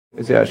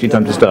Is it actually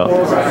time to start?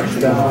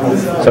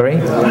 Sorry?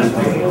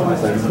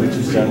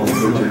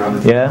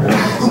 Yeah?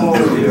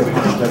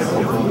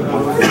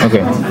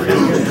 Okay.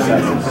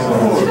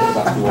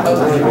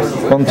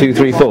 1, 2,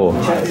 3, 4.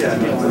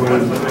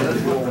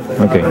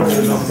 Okay.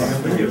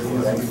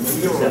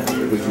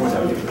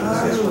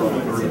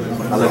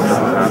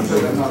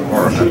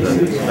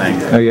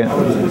 Oh yeah.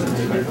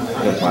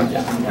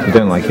 You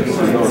don't like it?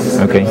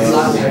 Okay.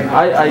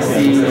 I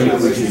see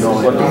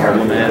what the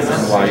problem is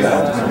and why you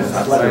want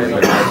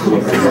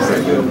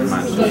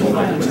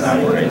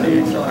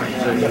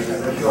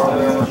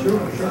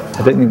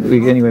I don't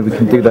think any way we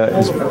can do that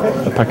is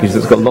a package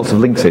that's got lots of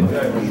links in.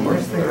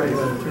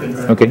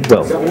 Okay,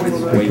 well.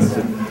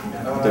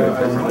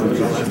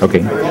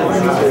 Okay.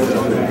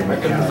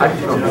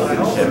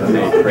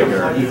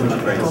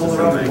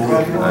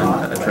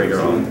 A trigger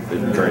on the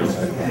very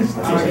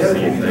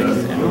GCC thing.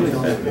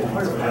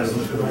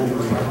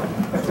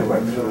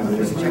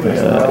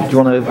 Do you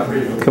want to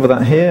cover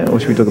that here, or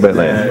should we talk about it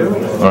later?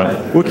 All right.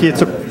 Wookey,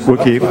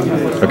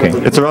 Okay.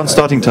 It's around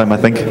starting time, I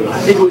think.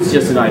 It was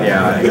just an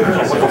idea.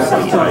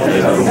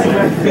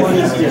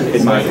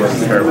 It might work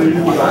terribly.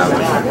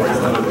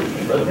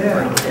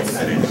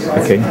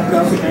 Okay.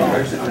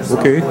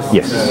 Okay.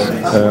 Yes.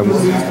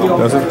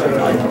 Does it?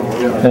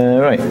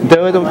 Right.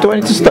 Do I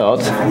need to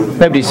start?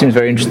 Nobody seems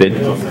very interested.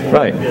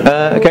 Right.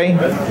 Okay.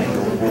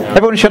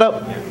 Everyone shut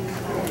up.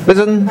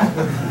 Listen.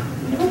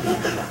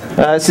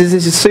 This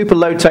is a super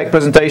low-tech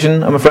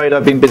presentation. I'm afraid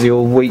I've been busy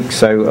all week,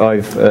 so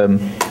I've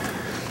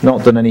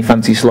not done any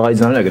fancy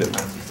slides, and I'm not good at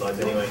fancy slides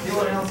anyway.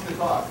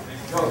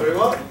 Sorry,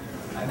 what?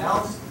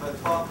 Announce the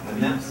talk.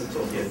 Announce the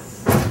talk,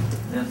 yes.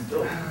 Announce the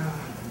talk.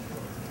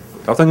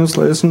 Good afternoon,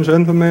 ladies and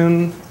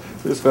gentlemen.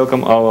 Please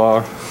welcome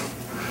our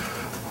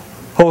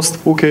host,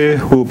 Wookey,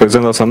 who will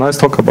present us a nice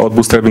talk about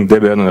bootstrapping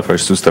Debian in a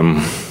fresh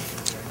system.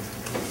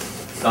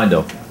 Kind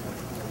of.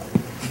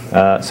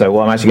 So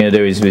what I'm actually going to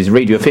do is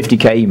read you a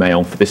 50k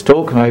email for this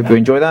talk. I hope you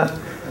enjoy that.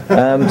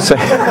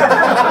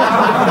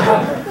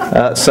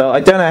 So I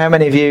don't know how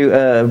many of you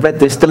read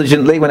this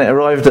diligently when it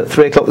arrived at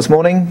 3 o'clock this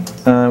morning.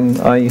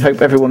 I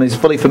hope everyone is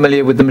fully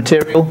familiar with the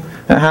material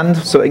at hand.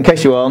 So in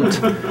case you aren't,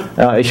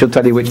 it should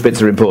tell you which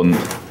bits are important.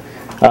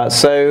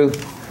 So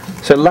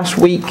last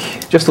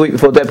week, just the week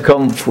before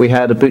DebConf, we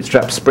had a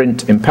bootstrap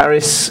sprint in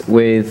Paris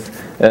with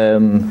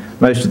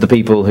most of the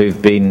people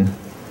who've been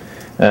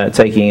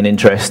taking an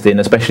interest in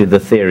especially the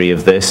theory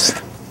of this.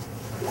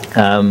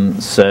 And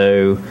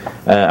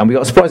we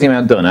got a surprising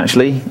amount done,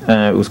 actually.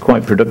 It was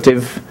quite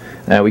productive.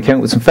 We came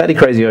up with some fairly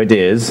crazy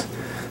ideas.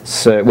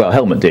 So, well,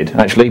 Helmut did,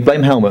 actually.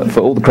 Blame Helmut for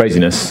all the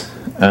craziness.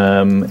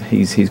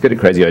 He's good at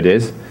crazy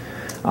ideas.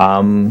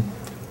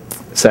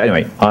 So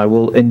anyway, I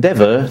will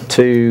endeavour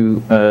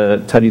to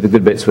tell you the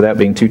good bits without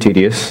being too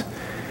tedious.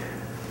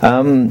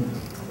 So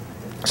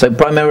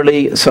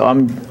primarily,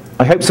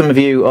 I hope some of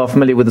you are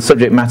familiar with the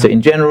subject matter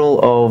in general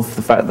of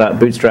the fact that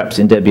bootstraps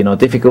in Debian are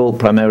difficult,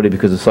 primarily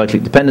because of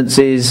cyclic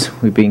dependencies.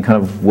 We've been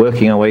kind of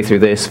working our way through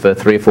this for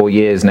 3 or 4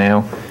 years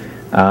now.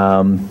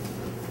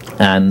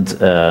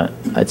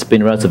 It's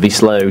been relatively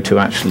slow to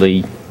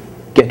actually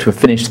get to a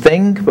finished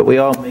thing, but we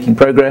are making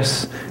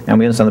progress, and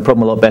we understand the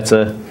problem a lot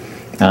better.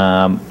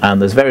 And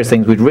there's various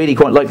things we'd really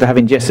quite like to have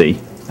in Jessie.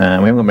 We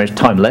haven't got much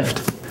time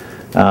left.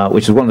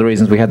 Which is one of the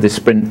reasons we had this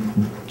sprint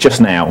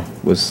just now,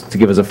 was to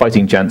give us a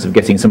fighting chance of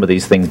getting some of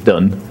these things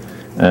done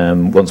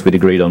once we'd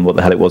agreed on what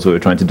the hell it was we were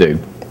trying to do.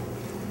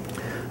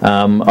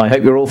 I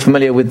hope you're all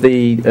familiar with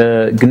the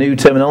GNU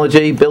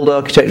terminology. Build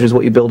architecture is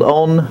what you build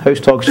on.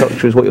 Host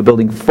architecture is what you're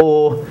building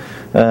for.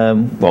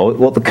 Well,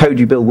 what the code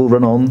you build will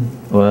run on.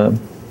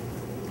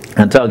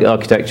 And target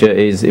architecture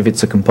is if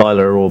it's a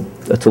compiler or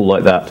a tool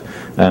like that,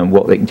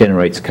 what it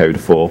generates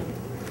code for.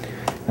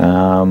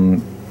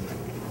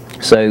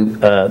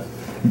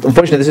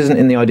 Unfortunately, this isn't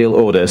in the ideal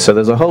order. So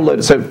there's a whole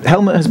load. So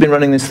Helmut has been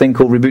running this thing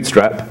called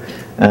rebootstrap,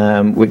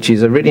 which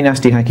is a really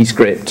nasty, hacky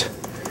script.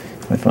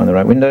 If I find the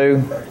right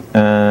window.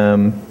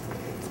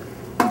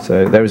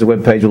 So there is a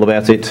web page all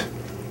about it.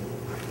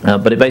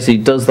 But it basically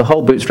does the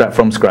whole bootstrap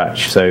from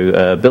scratch.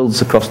 So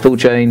builds across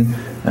toolchain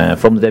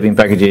from the Debian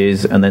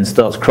packages, and then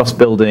starts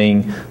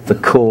cross-building the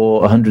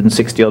core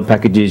 160-odd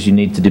packages you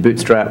need to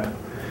debootstrap.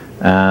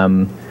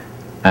 And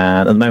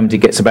at the moment, it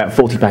gets about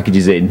 40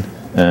 packages in.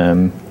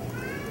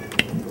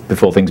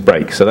 Before things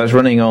break. So that's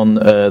running on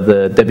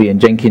the Debian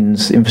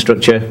Jenkins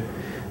infrastructure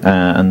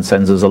and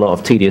sends us a lot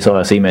of tedious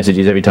IRC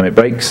messages every time it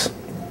breaks,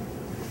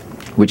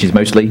 which is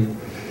mostly.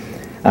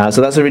 So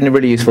that's a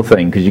really useful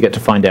thing because you get to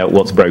find out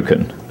what's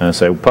broken.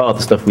 So part of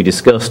the stuff we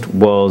discussed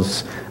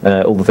was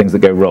all the things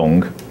that go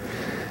wrong.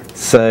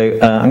 So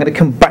I'm going to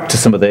come back to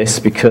some of this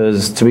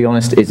because, to be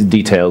honest, it's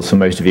details for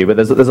most of you. But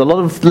there's a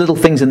lot of little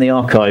things in the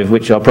archive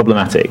which are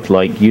problematic.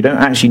 Like you don't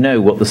actually know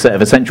what the set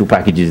of essential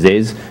packages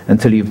is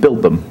until you've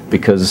built them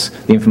because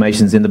the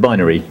information's in the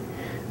binary.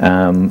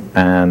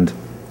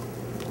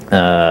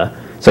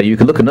 So you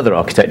can look at another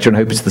architecture and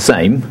hope it's the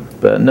same,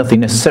 but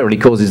nothing necessarily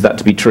causes that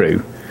to be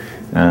true.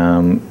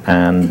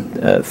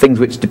 Things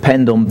which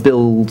depend on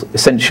build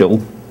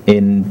essential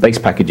in base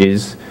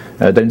packages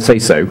don't say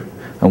so.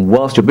 And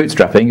whilst you're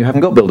bootstrapping, you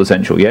haven't got build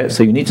essential yet,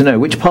 so you need to know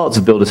which parts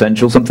of build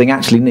essential something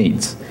actually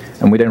needs.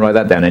 And we don't write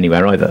that down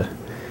anywhere either.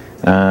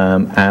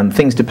 And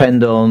things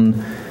depend on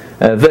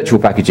virtual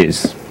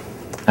packages,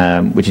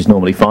 which is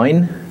normally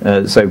fine,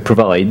 so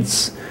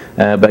provides.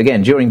 But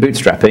again, during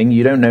bootstrapping,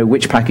 you don't know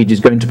which package is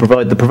going to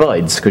provide the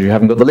provides, because you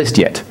haven't got the list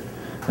yet.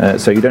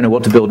 So you don't know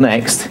what to build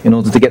next in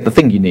order to get the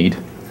thing you need.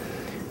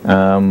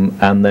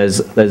 And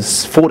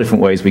there's 4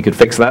 different ways we could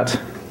fix that.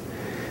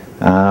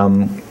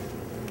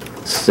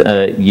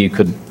 So you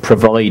could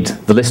provide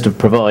the list of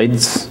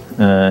provides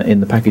in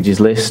the packages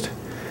list.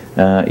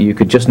 You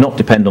could just not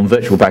depend on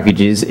virtual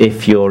packages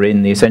if you're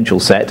in the essential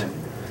set.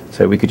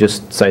 So we could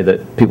just say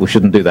that people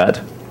shouldn't do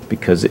that,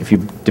 because if you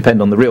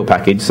depend on the real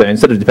package, so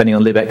instead of depending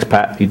on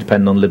libexpat, you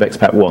depend on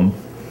libexpat1,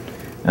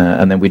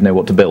 and then we'd know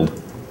what to build.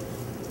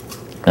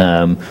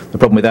 The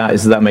problem with that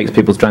is that makes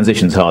people's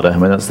transitions harder. I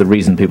mean, that's the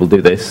reason people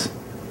do this.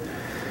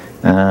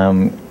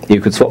 You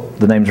could swap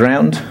the names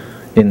around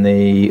in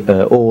the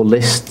or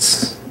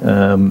lists,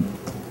 and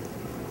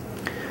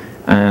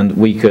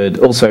we could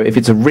also, if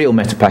it's a real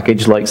meta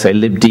package, like say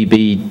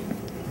libdb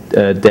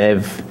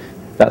dev,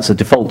 that's a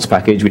defaults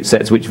package which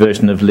sets which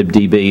version of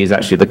libdb is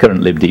actually the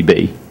current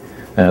libdb.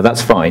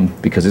 That's fine,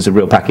 because it's a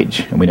real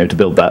package and we know to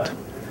build that,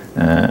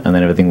 and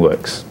then everything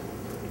works.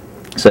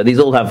 So these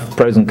all have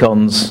pros and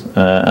cons,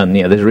 and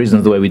yeah, there's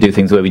reasons the way we do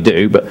things the way we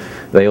do, but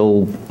they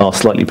all are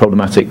slightly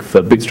problematic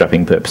for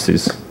bootstrapping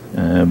purposes.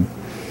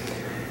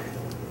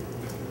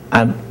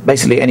 And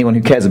basically, anyone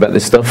who cares about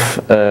this stuff,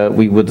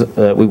 we would,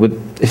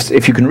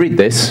 if you can read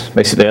this,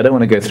 basically, I don't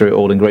want to go through it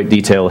all in great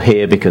detail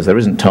here because there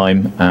isn't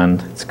time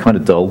and it's kind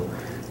of dull.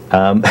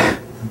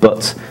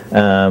 But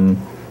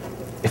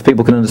if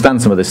people can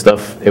understand some of this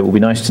stuff, it will be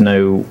nice to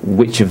know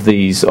which of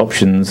these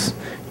options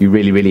you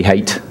really, really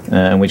hate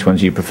and which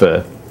ones you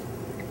prefer.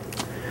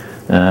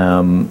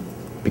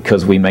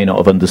 Because we may not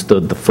have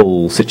understood the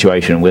full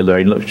situation. We're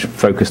very much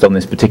focused on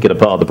this particular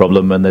part of the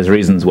problem, and there's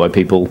reasons why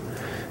people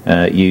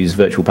use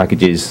virtual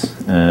packages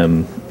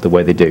the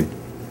way they do.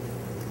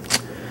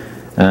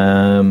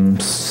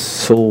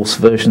 Source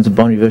versions and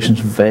binary versions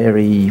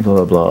vary,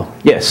 blah, blah, blah.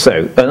 Yes,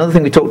 so another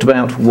thing we talked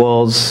about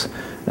was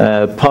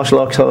partial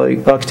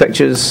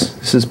architectures.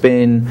 This has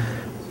been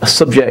a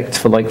subject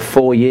for like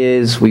 4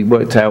 years. We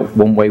worked out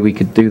one way we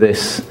could do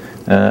this,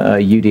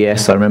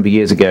 UDS, I remember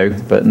years ago,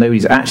 but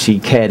nobody's actually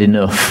cared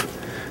enough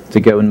to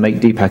go and make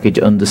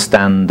dpackage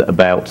understand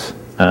about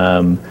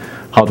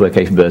hardware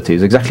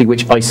capabilities, exactly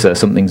which ISA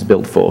something's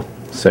built for.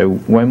 So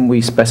when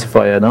we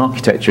specify an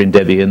architecture in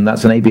Debian,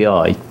 that's an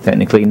ABI,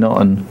 technically, not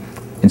an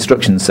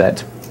instruction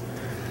set.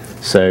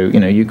 So, you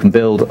know, you can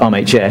build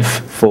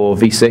ARMHF for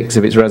v6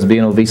 if it's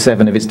Raspbian or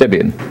v7 if it's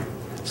Debian.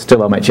 It's still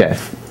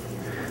ARMHF.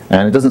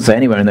 And it doesn't say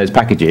anywhere in those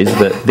packages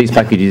that these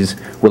packages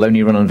will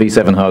only run on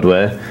v7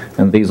 hardware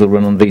and these will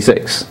run on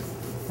v6.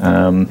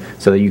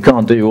 So that you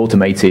can't do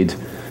automated,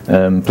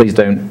 please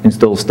don't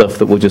install stuff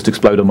that will just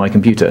explode on my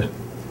computer.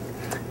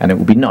 And it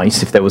would be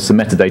nice if there was some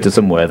metadata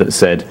somewhere that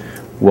said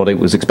what it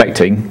was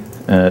expecting,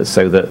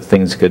 so that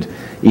things could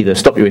either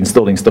stop you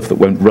installing stuff that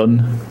won't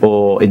run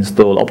or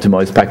install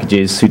optimized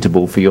packages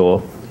suitable for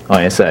your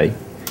ISA.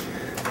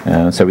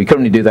 So we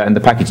currently do that in the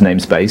package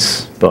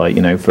namespace by,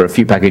 you know, for a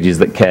few packages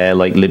that care,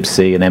 like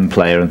libc and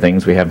mplayer and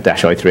things, we have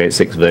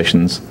 -i386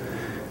 versions.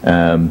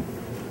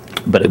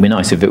 But it'd be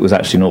nice if it was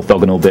actually an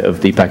orthogonal bit of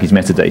dpackage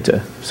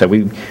metadata. So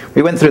we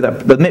went through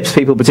that. The MIPS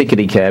people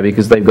particularly care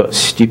because they've got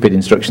stupid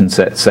instruction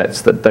sets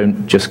that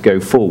don't just go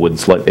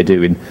forwards like they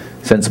do in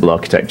sensible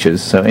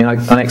architectures. So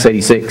on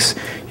x86,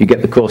 you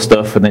get the core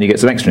stuff, and then you get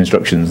some extra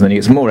instructions, and then you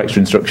get some more extra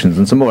instructions,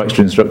 and some more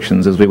extra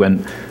instructions as we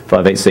went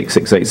 586,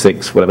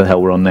 686, whatever the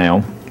hell we're on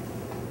now.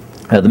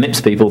 The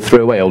MIPS people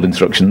threw away old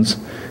instructions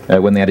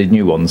when they added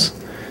new ones.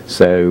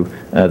 So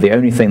the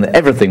only thing that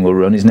everything will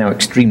run is now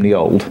extremely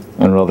old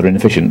and rather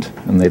inefficient,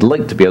 and they'd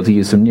like to be able to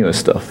use some newer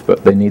stuff,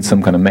 but they need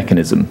some kind of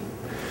mechanism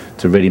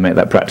to really make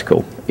that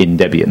practical in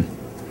Debian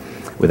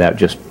without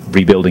just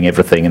rebuilding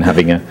everything and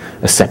having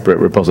a separate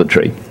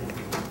repository.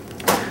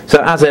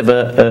 So as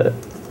ever,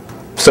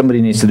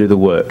 somebody needs to do the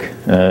work.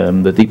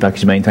 The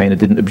dpackage maintainer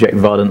didn't object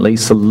violently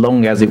so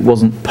long as it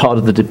wasn't part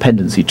of the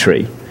dependency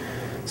tree.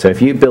 So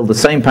if you build the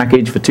same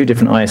package for 2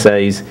 different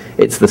ISAs,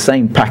 it's the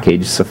same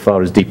package so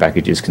far as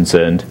dpackage is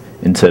concerned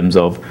in terms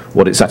of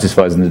what it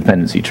satisfies in the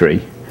dependency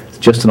tree. It's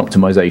just an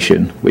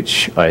optimization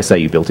which ISA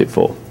you built it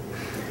for.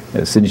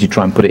 As soon as you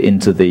try and put it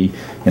into the,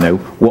 you know,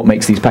 what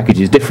makes these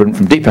packages different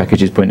from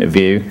dpackage's point of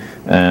view,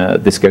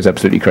 this goes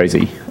absolutely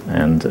crazy,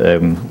 and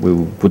we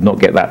would not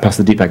get that past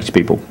the dpackage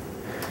people.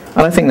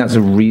 And I think that's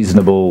a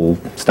reasonable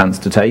stance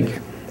to take.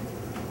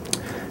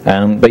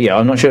 But yeah,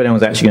 I'm not sure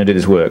anyone's actually going to do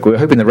this work. We were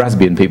hoping the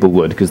Raspbian people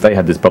would, because they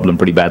had this problem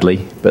pretty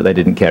badly, but they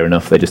didn't care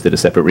enough. They just did a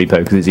separate repo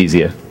because it's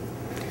easier.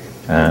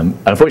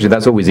 Unfortunately,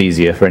 that's always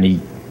easier for any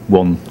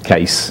one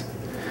case,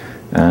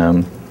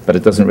 but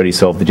it doesn't really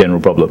solve the general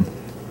problem.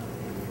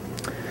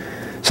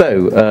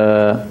 So,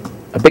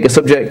 a bigger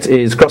subject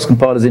is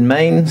cross-compilers in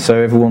main. So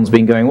everyone's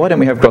been going, why don't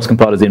we have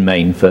cross-compilers in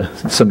main for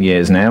some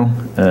years now?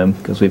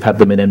 Because we've had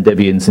them in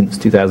MDebian since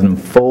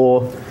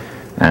 2004.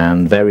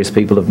 and various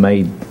people have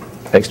made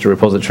extra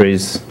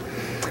repositories.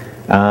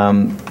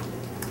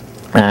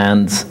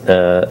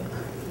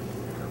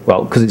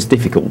 Well, because it's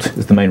difficult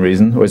is the main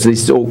reason, or at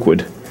least it's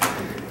awkward.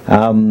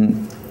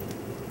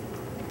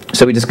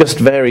 So we discussed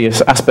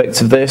various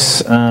aspects of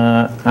this,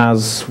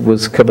 as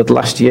was covered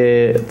last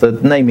year. The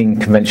naming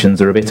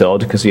conventions are a bit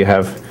odd because you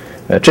have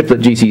triplet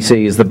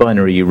GCC is the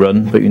binary you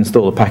run, but you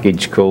install a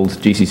package called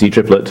GCC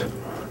triplet,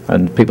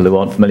 and people who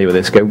aren't familiar with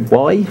this go,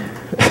 why?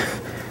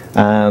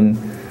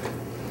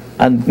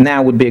 And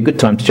now would be a good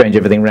time to change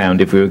everything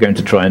around if we were going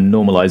to try and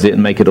normalize it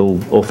and make it all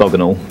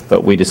orthogonal,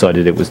 but we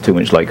decided it was too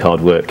much like hard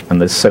work, and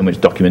there's so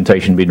much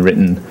documentation being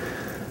written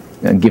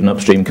and given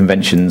upstream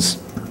conventions,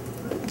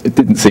 it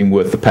didn't seem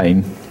worth the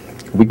pain.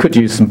 We could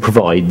use some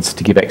provides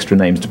to give extra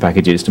names to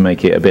packages to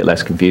make it a bit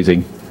less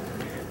confusing.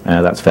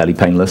 That's fairly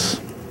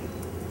painless.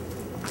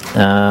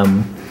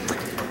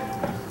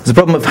 There's a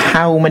problem of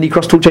how many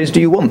cross-tool chains do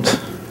you want?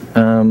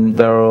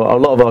 There are a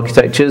lot of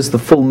architectures. The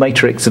full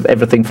matrix of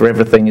everything for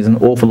everything is an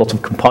awful lot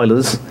of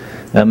compilers,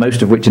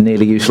 most of which are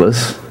nearly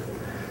useless.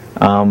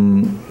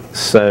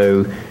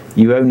 So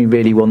you only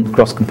really want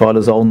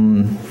cross-compilers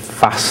on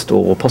fast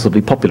or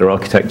possibly popular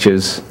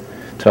architectures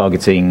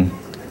targeting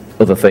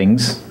other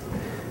things.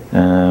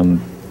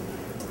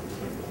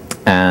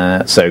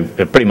 So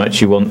pretty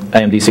much you want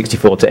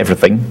AMD64 to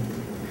everything.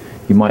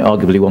 You might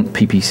arguably want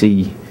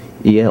PPC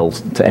EL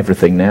to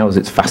everything now as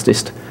it's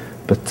fastest,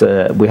 but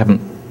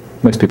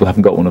most people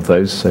haven't got one of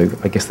those, so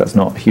I guess that's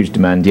not a huge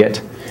demand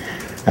yet.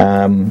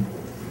 And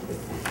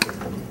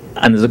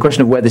there's a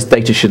question of where this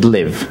data should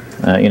live.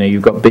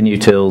 You've got bin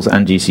utils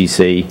and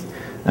GCC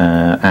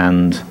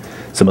and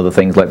some other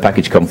things like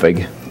package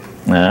config,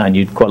 and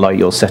you'd quite like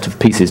your set of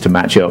pieces to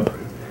match up.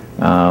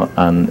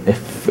 And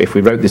if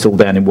we wrote this all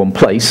down in one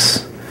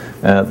place,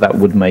 that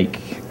would make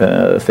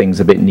things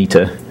a bit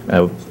neater.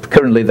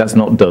 Currently, that's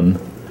not done.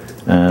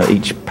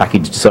 Each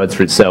package decides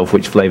for itself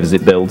which flavors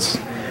it builds.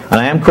 And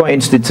I am quite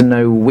interested to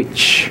know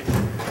which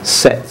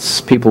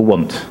sets people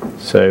want.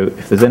 So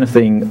if there's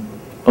anything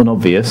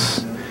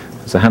unobvious,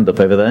 there's a hand up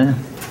over there.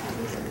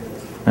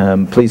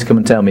 Please come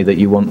and tell me that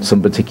you want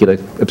some particular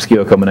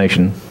obscure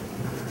combination.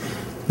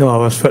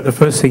 No, the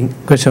first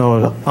question I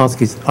will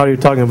ask is, are you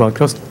talking about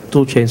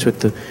cross-tool chains with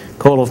the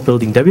goal of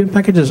building Debian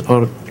packages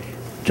or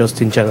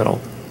just in general?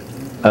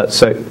 There's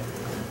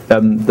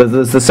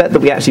the set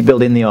that we actually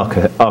build in the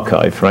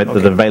archive, right,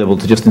 that are available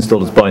to just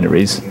install as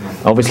binaries.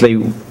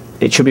 Obviously,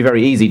 it should be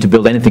very easy to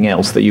build anything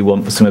else that you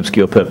want for some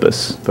obscure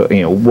purpose. But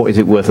what is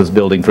it worth us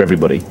building for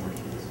everybody?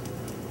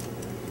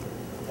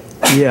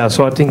 Yeah,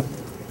 so I think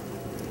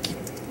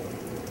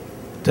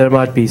there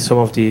might be some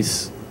of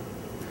these.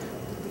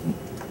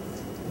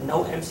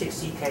 No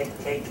M60K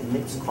to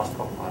MIPS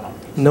cross-compiler.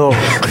 No.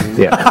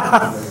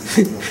 Yeah.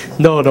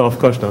 No, of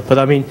course not. But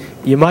I mean,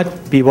 you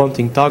might be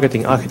wanting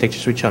targeting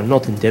architectures which are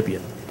not in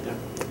Debian.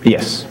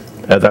 Yes,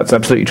 that's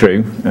absolutely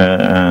true.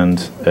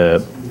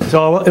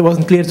 So it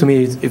wasn't clear to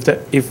me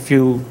if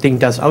you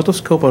think that's out of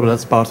scope or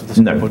that's part of the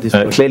scope of this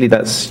project. Clearly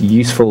that's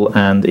useful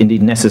and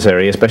indeed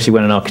necessary, especially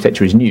when an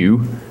architecture is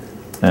new.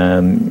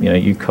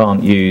 You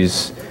can't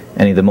use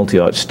any of the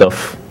multi-arch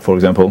stuff, for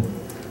example.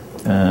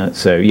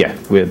 So yeah,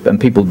 and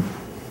people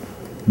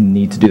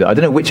need to do that. I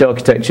don't know which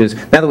architectures,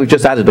 now that we've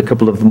just added a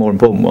couple of the more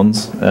important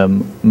ones,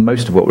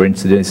 most of what we're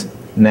interested in is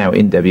now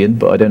in Debian,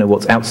 but I don't know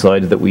what's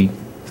outside that we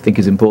think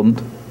is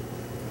important.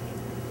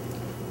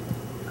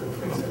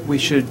 We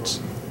should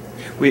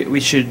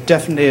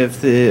definitely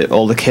have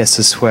all the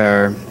cases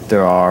where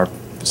there are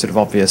sort of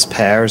obvious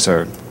pairs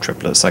or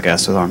triplets, I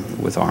guess,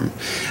 with ARM.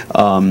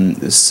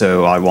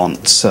 So I want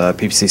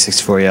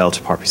PPC64EL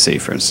to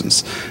PowerPC, for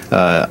instance,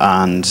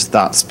 and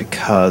that's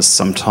because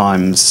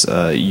sometimes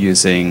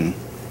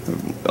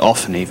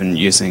often even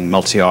using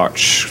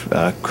multi-arch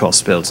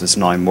cross builds is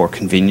now more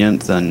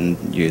convenient than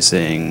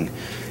using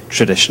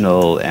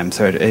traditional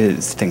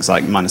M30, things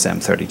like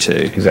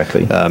 -M32,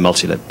 exactly,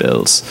 multi-lib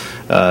builds,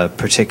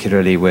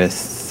 particularly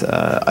with,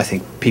 I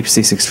think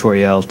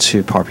PPC64EL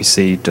to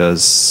PowerPC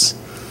does,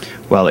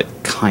 well, it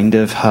kind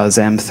of has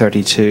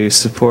M32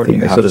 support.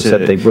 They sort of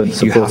said they weren't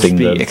supporting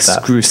you have to be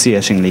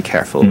excruciatingly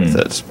careful with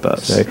it. But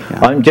so yeah.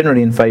 I'm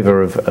generally in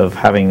favour of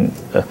having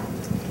a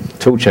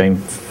toolchain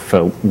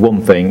for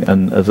one thing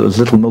and as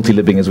little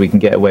multi-libbing as we can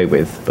get away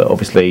with. But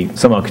obviously,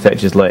 some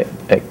architectures like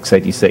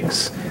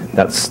x86,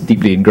 that's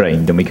deeply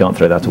ingrained, and we can't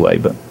throw that away.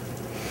 But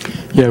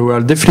yeah, we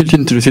are definitely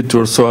interested to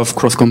also have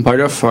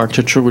cross-compiler for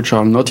architecture which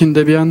are not in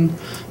Debian.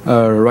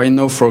 Right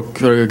now, for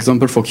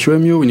example, for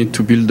QEMU, we need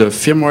to build the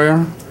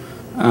firmware.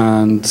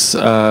 And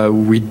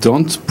we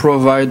don't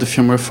provide the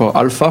firmware for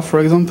alpha, for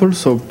example.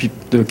 So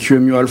the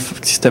QEMU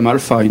system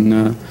alpha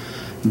in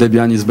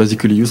Debian is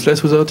basically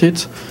useless without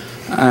it.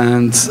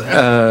 And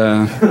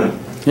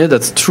yeah,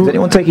 that's true. Is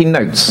anyone taking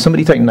notes?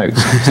 Somebody take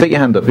notes. Stick your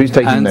hand up. Who's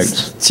taking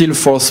notes? Still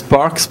for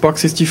Spark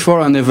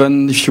 64, and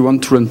even if you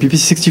want to run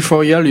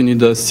PPC64EL, you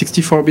need a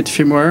 64-bit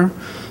firmware.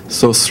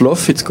 So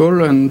Sloth, it's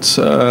called, and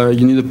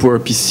you need a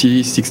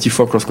PowerPC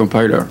 64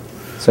 cross-compiler.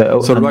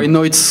 So right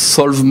now it's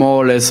solved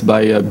more or less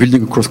by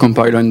building a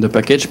cross-compiler in the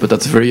package, but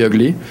that's very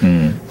ugly.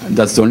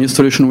 That's the only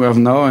solution we have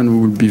now, and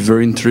we would be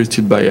very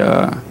interested by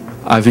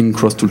having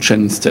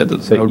cross-toolchain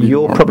instead. So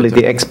you're probably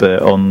the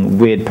expert on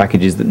weird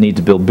packages that need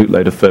to build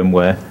bootloader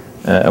firmware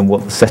and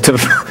what the set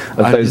of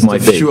those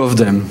might be. A few of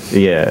them.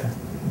 Yeah.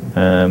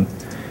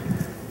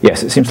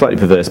 Yes, it seems slightly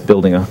perverse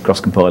building a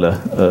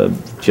cross-compiler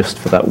just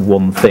for that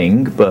one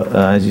thing, but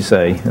as you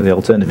say, the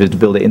alternative is to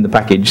build it in the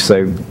package,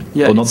 or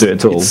not do it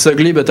at all. It's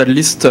ugly, but at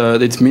least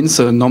it means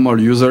a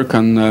normal user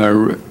can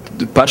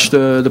patch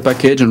the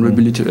package and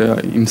rebuild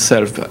it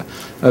himself.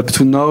 Up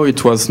to now,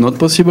 it was not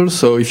possible,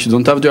 so if you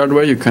don't have the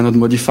hardware, you cannot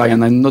modify,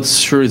 and I'm not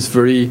sure it's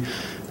very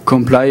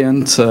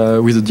compliant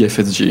with the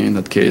DFSG in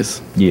that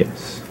case.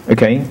 Yes.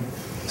 Okay.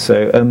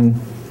 So,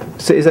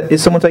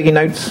 is someone taking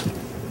notes?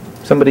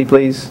 Somebody,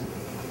 please.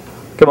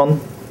 Come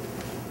on.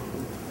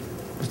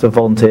 Just a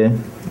volunteer.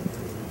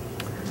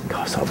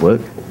 God, it's hard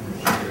work.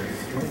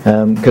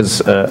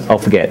 Because I'll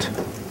forget.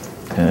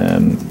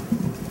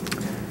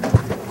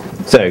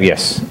 So,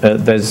 yes,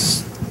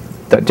 there's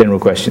that general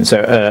question.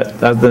 So,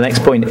 the next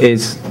point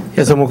is...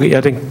 Yes,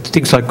 I think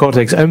things like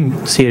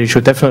Cortex-M series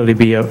should definitely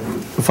be a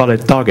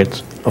valid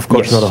target, of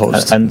course, yes, not a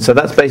host. And so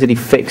that's basically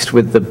fixed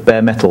with the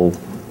bare metal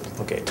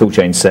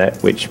toolchain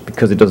set, which,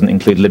 because it doesn't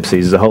include libcs,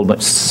 is a whole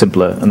much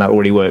simpler, and that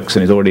already works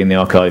and is already in the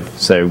archive.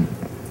 So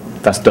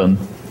that's done,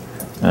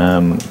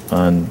 and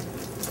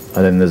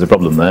then there's a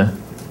problem there.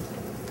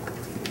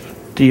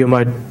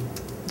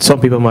 Some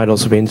people might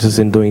also be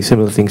interested in doing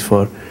similar things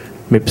for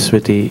MIPS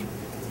with the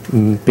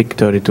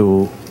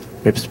PIC32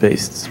 MIPS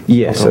based.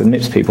 Yeah, so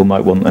MIPS people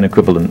might want an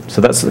equivalent.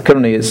 So that's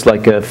currently it's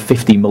like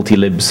 50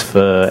 multi-libs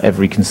for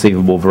every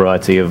conceivable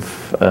variety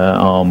of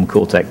ARM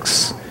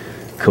Cortex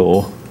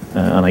core.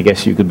 And I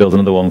guess you could build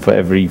another one for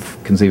every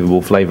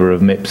conceivable flavor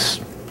of MIPS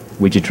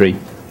widgetry.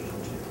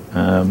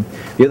 The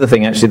other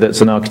thing, actually,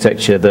 that's an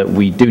architecture that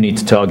we do need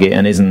to target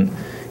and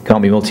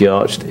can't be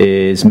multi-arched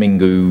is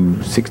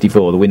Mingu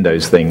 64, the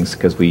Windows things,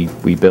 because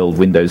we build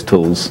Windows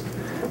tools.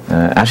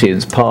 Actually,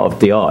 it's part of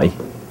DI,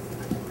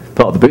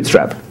 part of the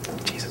bootstrap.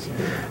 Jesus.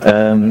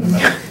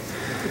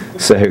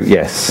 So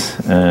yes,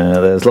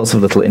 there's lots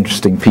of little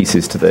interesting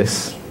pieces to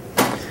this.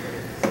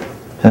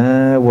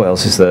 What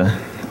else is there?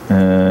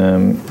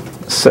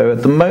 So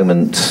at the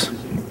moment,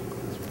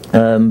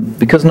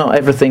 because not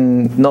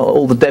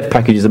all the dev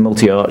packages are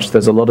multi-arch,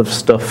 there's a lot of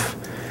stuff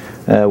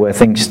where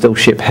things still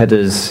ship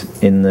headers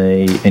in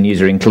the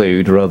user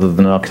include rather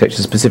than an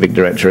architecture-specific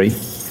directory,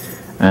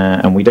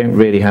 and we don't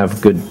really have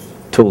good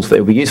tools for it.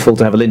 It would be useful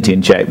to have a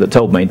linting check that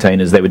told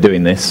maintainers they were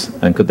doing this,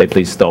 and could they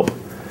please stop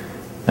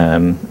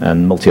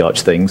and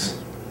multi-arch things,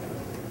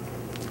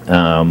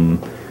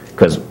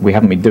 because we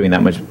haven't been doing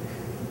that much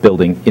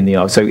building in the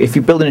arc. So if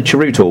you build in a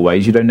chroot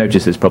always, you don't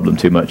notice this problem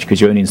too much because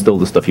you only install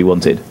the stuff you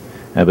wanted.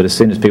 But as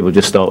soon as people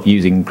just start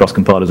using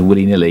cross-compilers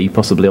willy-nilly,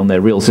 possibly on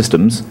their real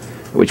systems,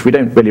 which we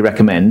don't really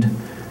recommend,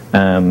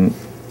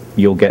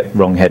 you'll get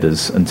wrong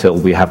headers until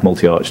we have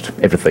multi-arched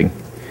everything.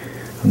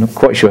 I'm not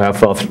quite sure how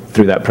far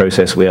through that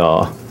process we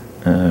are.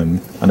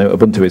 I know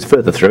Ubuntu is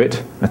further through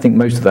it. I think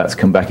most of that's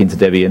come back into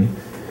Debian.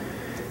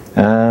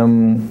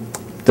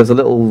 There's a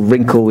little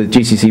wrinkle with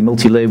GCC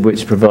multilib,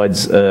 which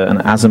provides an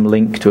ASM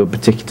link to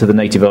the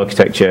native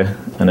architecture,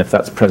 and if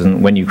that's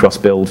present when you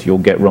cross-build, you'll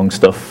get wrong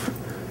stuff.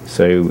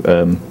 So,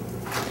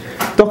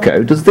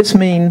 Doco, does this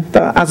mean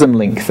that ASM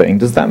link thing?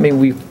 Does that mean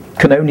we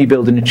can only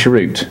build in a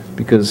chroot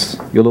because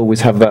you'll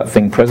always have that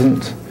thing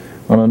present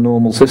on a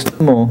normal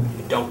system, or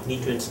You don't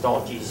need to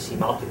install GCC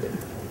multilib.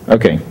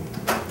 okay?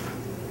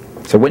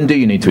 So when do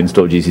you need to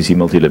install GCC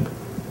multilib?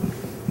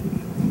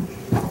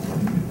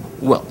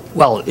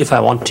 Well, if I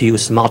want to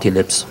use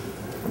multilibs.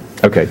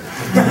 Okay.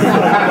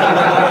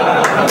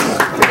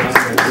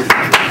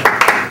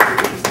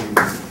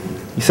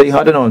 You see,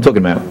 I don't know what I'm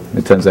talking about,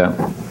 it turns out.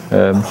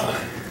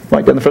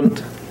 Right down the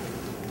front.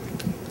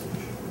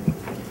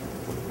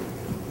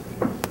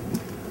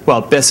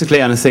 Well,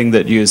 basically anything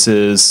that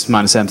uses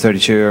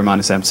 -M32 or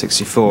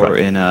 -M64 Right.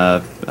 in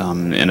a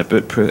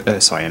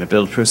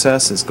build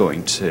process is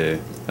going to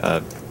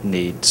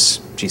need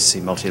GCC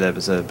multilib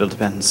as a build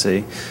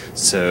dependency.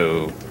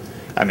 So,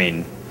 I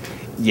mean,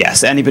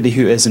 yes, anybody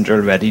who isn't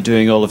already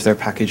doing all of their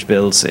package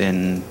builds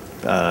in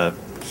a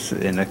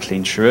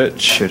clean chroot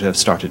should have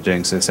started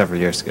doing so several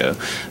years ago.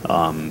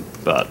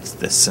 But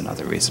this is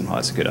another reason why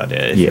it's a good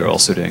idea if you're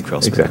also doing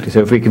cross. Exactly.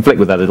 So if we conflict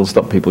with that, it'll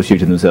stop people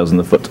shooting themselves in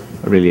the foot.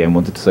 I really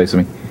wanted to say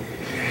something.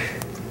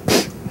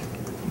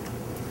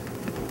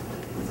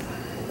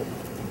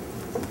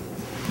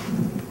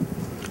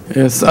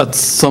 Yes, at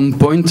some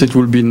point it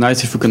will be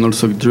nice if we can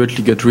also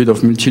directly get rid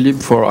of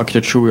multilib for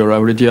architecture we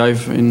already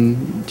have in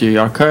the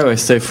archive. I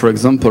say, for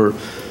example,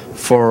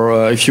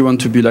 if you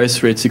want to build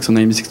i386 on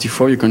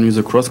AMD64, you can use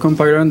a cross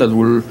compiler that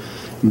will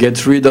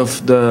get rid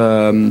of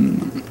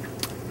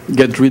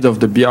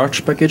the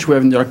barch package we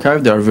have in the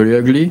archive. They are very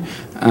ugly,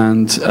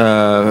 and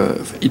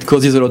it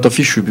causes a lot of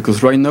issue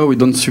because right now we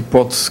don't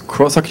support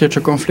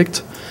cross-architecture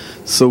conflict,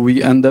 so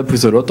we end up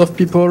with a lot of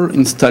people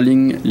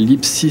installing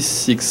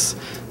libc6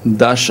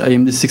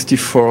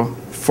 -AMD64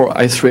 for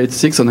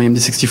i386 on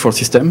AMD64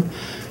 system,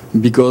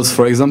 because,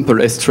 for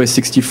example,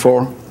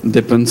 S-Trace64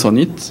 depends on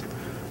it,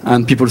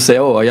 and people say,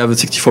 oh, I have a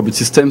 64-bit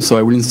system, so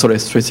I will install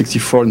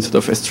S-Trace64 instead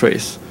of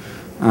S-Trace.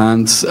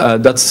 And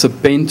that's a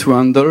pain to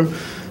handle,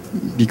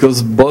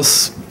 because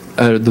both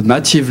the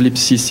native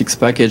libc6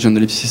 package and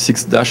the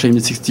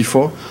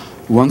libc6-AMD64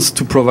 wants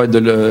to provide the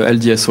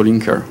LDSO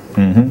linker.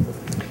 Mm-hmm.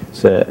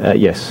 So,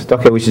 yes,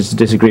 Docker wishes to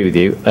disagree with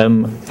you.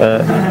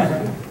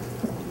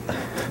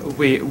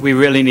 We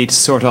really need to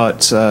sort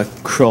out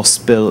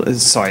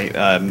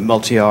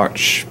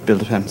multi-arch build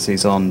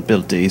dependencies on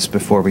build Ds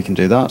before we can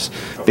do that,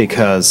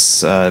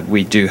 because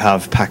we do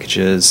have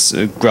packages,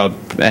 grub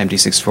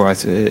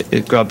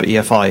AMD64, grub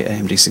EFI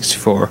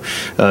AMD64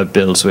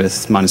 builds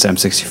with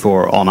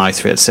 -M64 on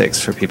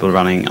i386 for people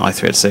running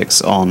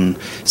i386 on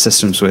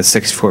systems with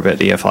 64-bit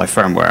EFI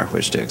firmware,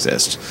 which do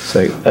exist.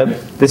 So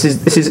this is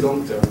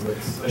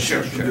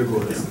Sure.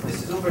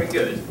 This is all very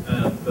good,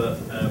 but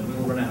we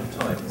will run out of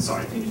time.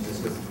 Sorry, can you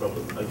just discuss the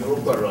problem? You're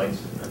all quite right,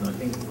 and I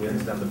think we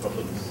understand the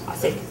problems. I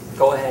think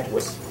go ahead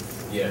with.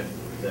 Yeah.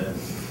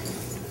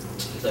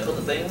 So a couple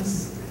of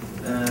things.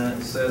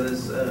 So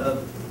there's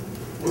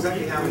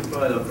exactly how we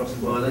provide our cross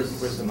compilers.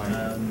 Where's the mic?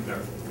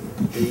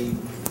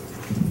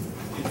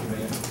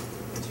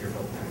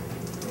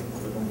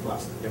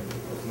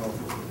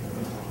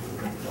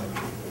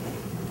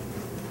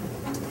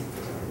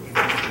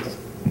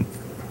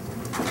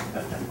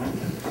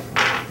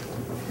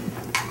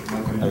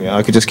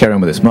 I could just carry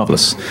on with this.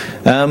 Marvelous.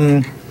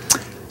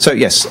 So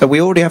yes, we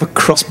already have a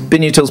cross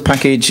binutils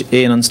package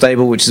in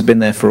Unstable, which has been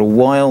there for a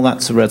while.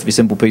 That's a relatively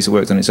simple piece that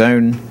works on its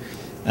own.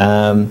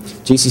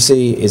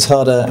 GCC is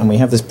harder, and we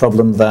have this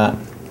problem that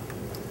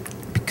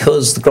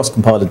because the cross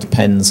compiler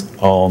depends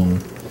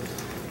on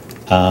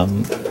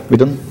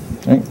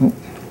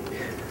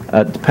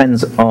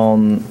depends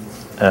on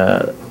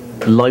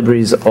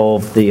libraries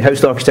of the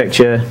host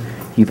architecture.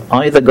 You've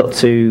either got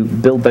to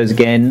build those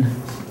again,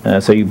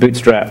 so you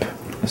bootstrap.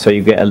 So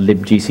you get a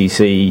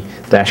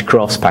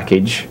libgcc-cross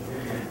package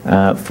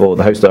for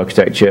the host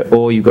architecture,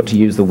 or you've got to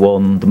use the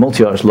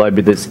multi-arch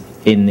library that's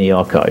in the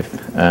archive.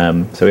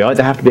 So we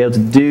either have to be able to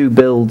do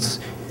builds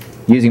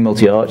using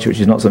multi-arch, which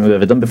is not something we've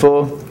ever done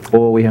before,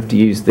 or we have to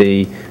use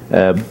the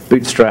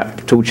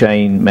bootstrap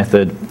toolchain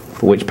method,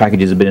 for which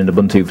packages have been in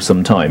Ubuntu for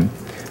some time.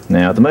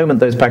 Now, at the moment,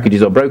 those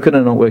packages are broken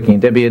and not working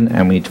in Debian,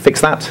 and we need to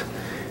fix that,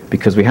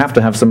 because we have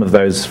to have some of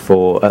those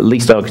for at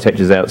least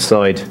architectures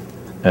outside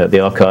the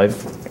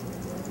archive.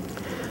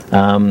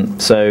 In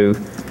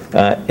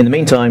the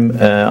meantime,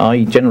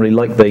 I generally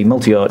like the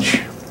multi-arch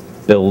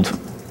build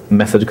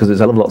method because it's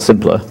a hell of a lot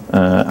simpler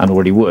and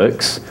already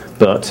works,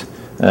 but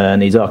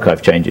needs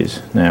archive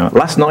changes. Now,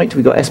 last night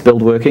we got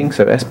sbuild working,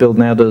 so sbuild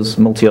now does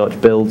multi-arch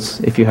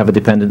builds. If you have a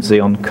dependency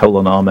on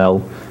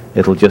 :RML,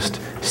 it'll just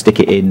stick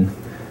it in,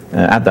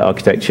 add that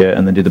architecture,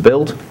 and then do the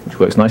build, which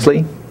works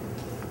nicely.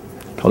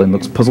 Colin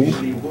looks puzzled.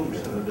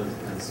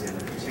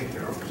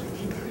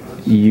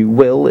 You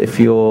will if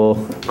your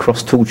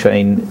cross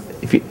toolchain,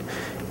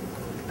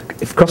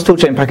 if cross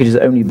toolchain packages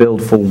only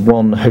build for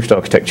one host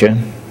architecture,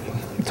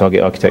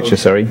 target architecture,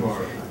 sorry,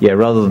 yeah,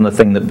 rather than a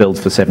thing that builds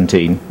for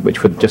 17,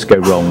 which would just go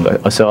wrong.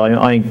 So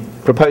I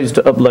propose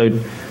to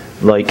upload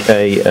like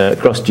a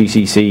cross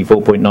GCC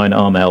 4.9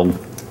 RML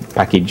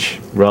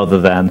package rather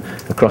than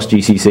a cross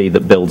GCC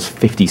that builds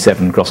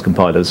 57 cross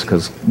compilers,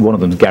 because one of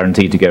them is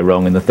guaranteed to go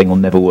wrong and the thing will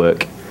never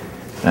work.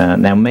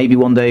 Now maybe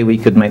one day we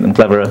could make them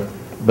cleverer,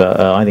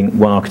 but I think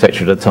one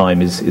architecture at a time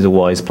is a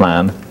wise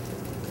plan.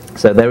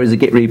 So there is a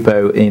Git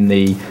repo in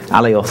the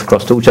Alioth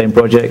cross toolchain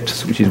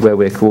project, which is where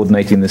we're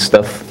coordinating this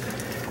stuff,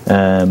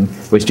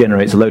 which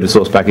generates a load of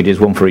source packages,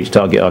 one for each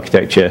target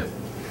architecture,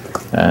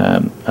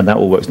 and that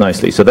all works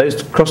nicely. So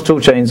those cross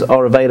toolchains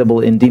are available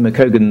in Dima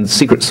Kogan's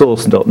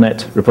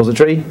secretsource.net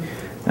repository,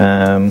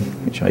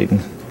 which I even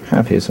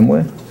have here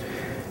somewhere.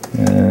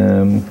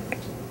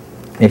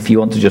 If you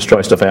want to just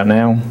try stuff out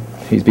now,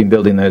 he's been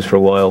building those for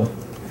a while.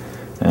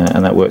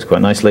 And that works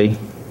quite nicely.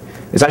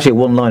 It's actually a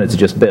one-liner to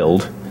just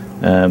build,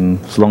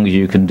 as long as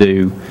you can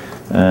do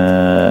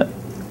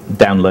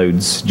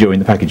downloads during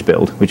the package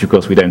build, which of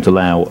course we don't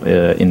allow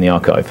in the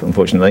archive,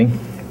 unfortunately.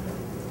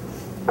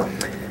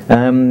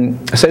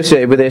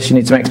 Associated with this, you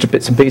need some extra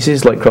bits and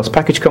pieces like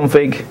cross-package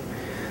config.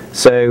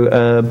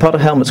 So part of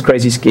Helmut's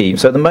crazy scheme.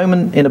 So at the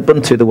moment in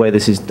Ubuntu, the way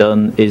this is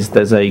done is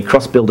there's a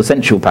cross-build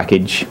essential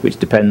package, which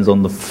depends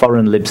on the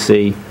foreign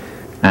libc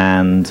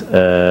and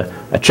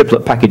a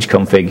triplet package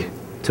config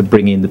to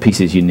bring in the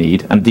pieces you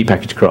need, and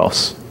depackage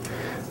cross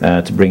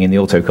to bring in the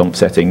autocomp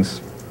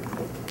settings.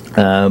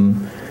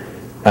 And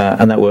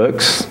that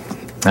works.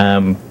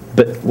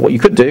 But what you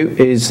could do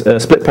is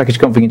split package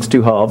config into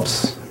two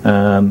halves.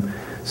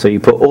 So you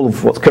put all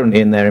of what's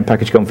currently in there in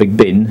package config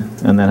bin,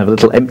 and then have a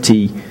little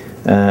empty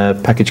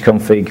package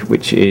config,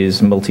 which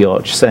is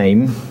multi-arch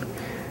same.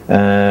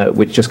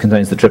 which just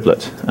contains the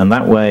triplet. And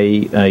that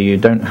way you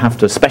don't have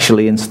to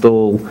specially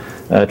install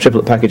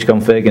triplet package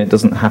config, and it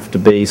doesn't have to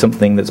be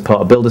something that's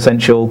part of build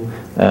essential.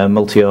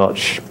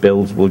 Multi-arch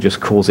build will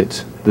just cause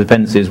it. The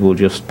dependencies will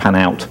just pan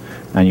out,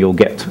 and you'll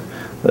get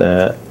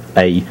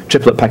a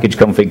triplet package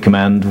config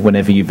command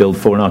whenever you build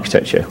for an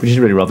architecture, which is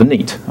really rather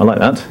neat. I like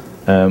that.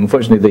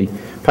 Unfortunately, the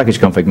package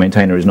config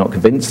maintainer is not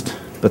convinced,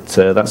 but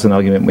that's an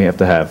argument we have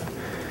to have.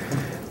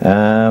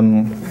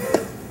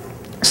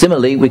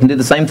 Similarly, we can do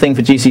the same thing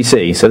for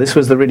GCC. So this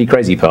was the really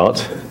crazy part,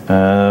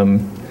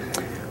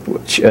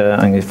 which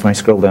if I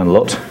scroll down a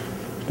lot,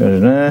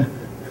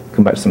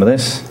 come back to some of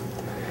this.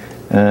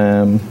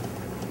 Here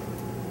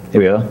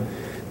we are.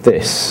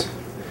 This.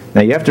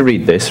 Now you have to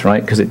read this,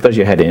 right, because it does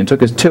your head in. It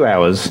took us 2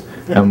 hours,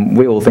 and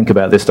we all think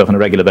about this stuff on a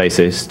regular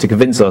basis, to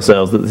convince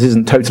ourselves that this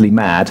isn't totally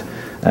mad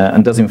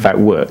and does in fact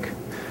work.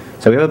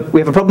 So we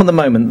have a problem at the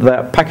moment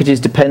that packages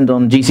depend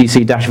on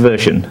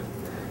GCC-version.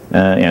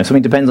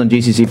 Something depends on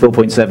GCC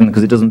 4.7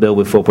 because it doesn't build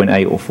with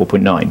 4.8 or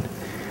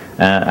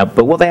 4.9.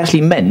 But what they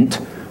actually meant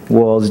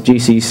was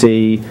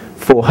GCC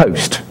for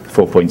host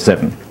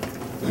 4.7,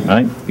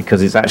 right?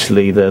 Because it's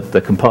actually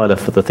the compiler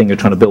for the thing you're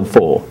trying to build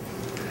for.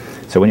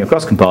 So when you're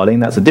cross-compiling,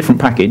 that's a different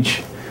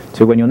package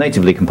to when you're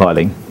natively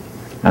compiling.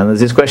 And there's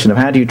this question of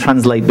how do you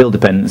translate build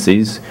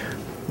dependencies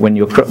when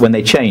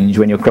they change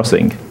when you're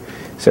crossing.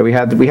 So we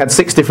had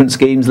 6 different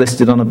schemes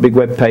listed on a big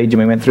web page,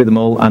 and we went through them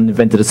all and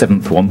invented a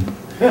 7th one,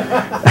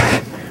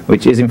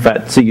 which is in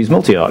fact to use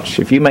multi-arch.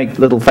 If you make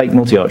little fake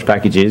multi-arch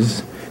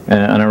packages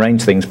and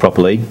arrange things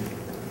properly,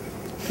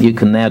 you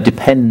can now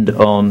depend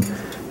on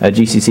a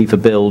GCC for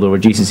build or a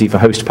GCC for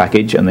host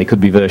package, and they could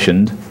be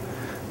versioned,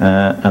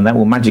 and that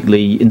will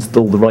magically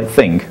install the right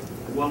thing. The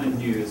one in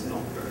new is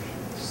not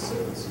versioned, so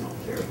it's not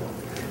clear about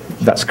it.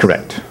 That's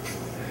correct.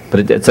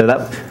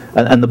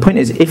 And the point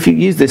is, if you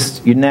use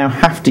this, you now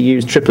have to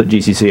use triplet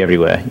GCC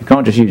everywhere. You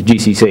can't just use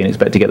GCC and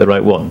expect to get the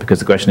right one, because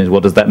the question is,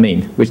 what does that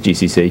mean? Which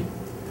GCC?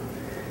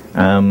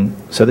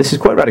 So this is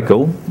quite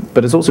radical,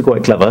 but it's also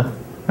quite clever,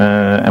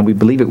 and we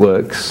believe it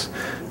works.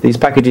 These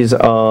packages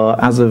are,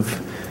 as of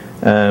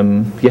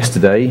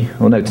today,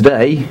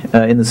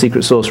 in the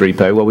secret source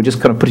repo. Well, we're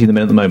just kind of putting them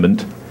in at the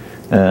moment.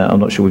 I'm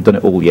not sure we've done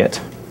it all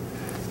yet.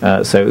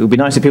 So it would be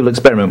nice if people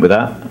experiment with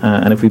that,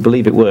 and if we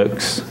believe it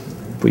works,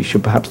 we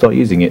should perhaps start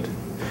using it.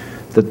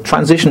 The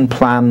transition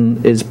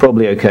plan is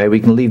probably okay. We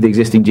can leave the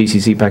existing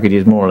GCC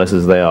packages more or less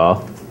as they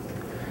are.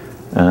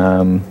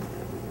 So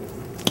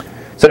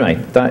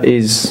anyway, that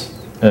is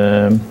quite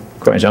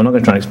interesting. I'm not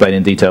going to try and explain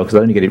in detail because I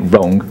only get it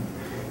wrong.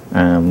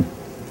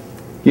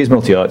 Use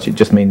multi-arch, it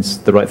just means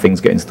the right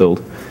things get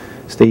installed.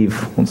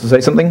 Steve wants to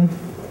say something?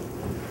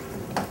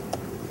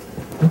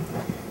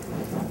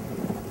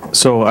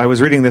 So I was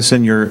reading this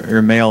in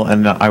your mail,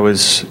 and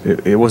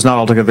it was not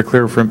altogether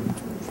clear from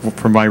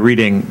my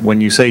reading.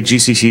 When you say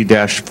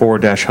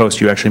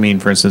GCC-4-host, you actually mean,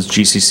 for instance,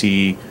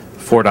 GCC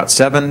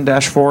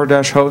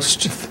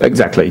 4.7-4-host?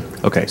 Exactly.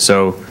 Okay,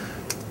 so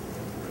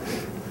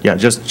yeah,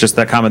 just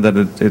that comment that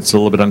it's a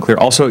little bit unclear.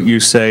 Also, you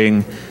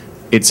saying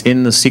it's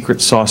in the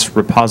secret sauce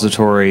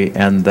repository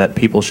and that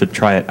people should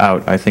try it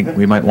out. I think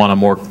we might want a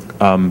more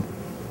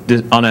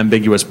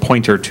unambiguous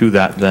pointer to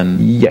that than...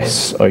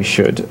 Yes, I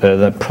should.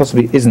 That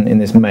possibly isn't in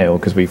this mail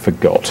because we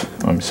forgot.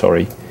 I'm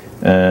sorry.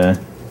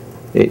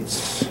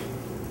 It's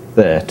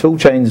there,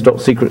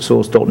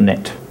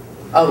 toolchains.secretsource.net.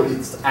 Oh,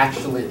 it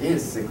actually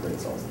is secret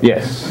sauce.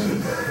 Yes.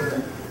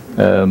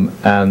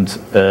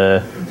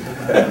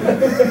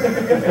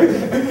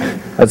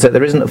 I'd say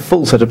there isn't a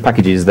full set of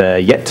packages there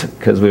yet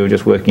because we were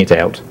just working it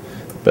out,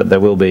 but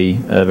there will be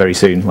very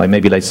soon, like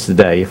maybe later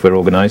today if we're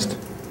organised.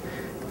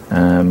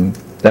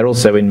 They're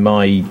also in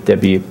my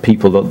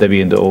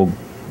people.debian.org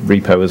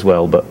repo as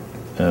well, but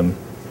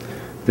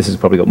this has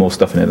probably got more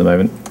stuff in it at the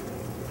moment.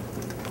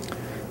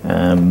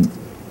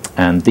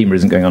 And Dima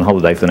isn't going on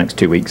holiday for the next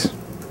 2 weeks,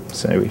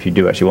 so if you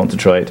do actually want to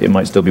try it, it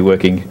might still be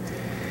working.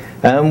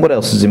 What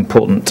else is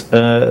important?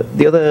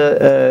 The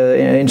other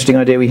interesting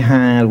idea we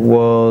had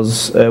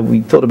was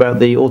we thought about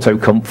the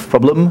autoconf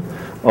problem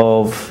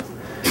of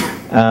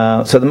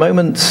so at the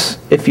moment,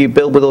 if you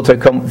build with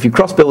autoconf, if you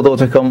cross-build with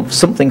autoconf,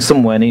 something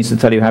somewhere needs to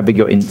tell you how big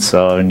your ints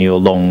are and your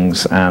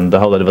longs and a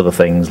whole lot of other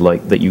things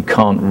like that you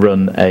can't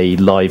run a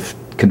live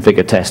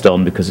configure test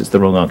on because it's the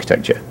wrong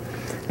architecture.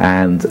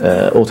 And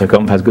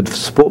autoconf has good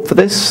support for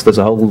this. There's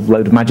a whole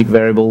load of magic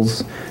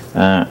variables,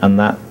 and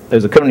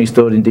those are currently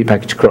stored in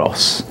dpackage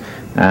cross.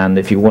 And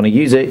if you want to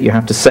use it, you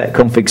have to set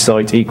config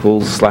site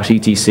equals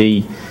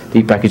 /etc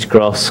dpackage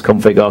cross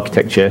config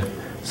architecture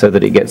so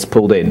that it gets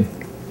pulled in.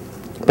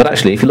 But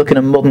actually, if you look in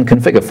a modern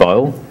configure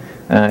file,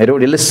 it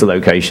already lists the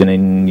location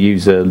in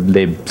user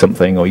lib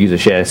something or user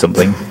share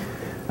something,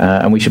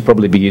 and we should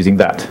probably be using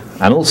that.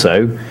 And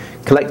also,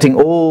 collecting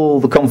all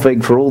the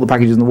config for all the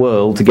packages in the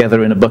world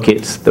together in a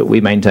bucket that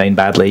we maintain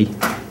badly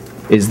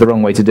is the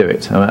wrong way to do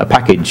it. A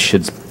package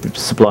should be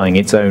supplying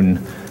its own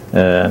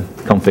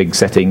config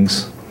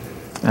settings,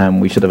 and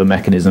we should have a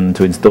mechanism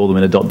to install them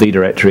in a .d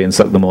directory and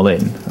suck them all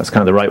in. That's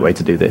kind of the right way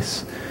to do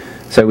this.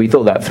 So we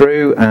thought that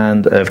through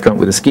and have come up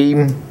with a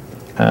scheme.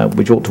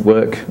 which ought to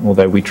work,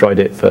 although we tried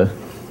it for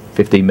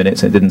 15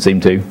 minutes and it didn't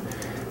seem to.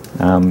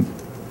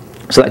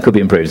 So that could be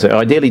improved. So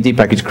ideally,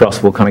 depackage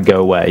cross will kind of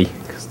go away,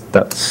 because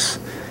that's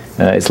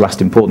its last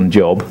important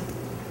job.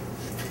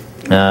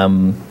 I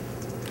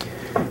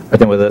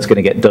don't know whether that's going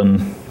to get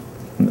done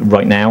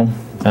right now.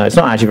 It's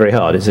not actually very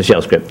hard. It's a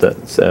shell script that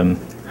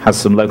has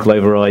some local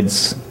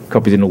overrides,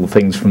 copies in all the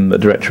things from the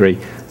directory,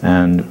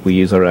 and we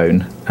use our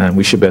own. And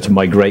we should be able to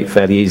migrate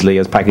fairly easily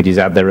as packages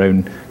add their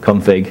own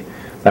config.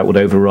 That would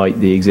overwrite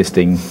the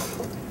existing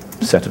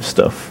set of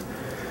stuff.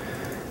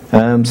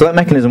 So that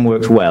mechanism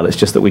works well. It's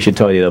just that we should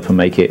tidy it up and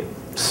make it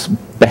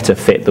better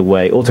fit the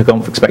way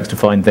AutoConf expects to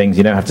find things.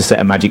 You don't have to set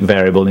a magic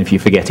variable, and if you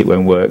forget, it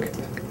won't work.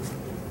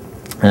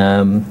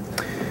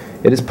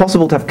 It is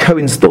possible to have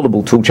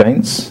co-installable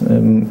toolchains.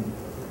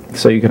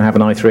 So you can have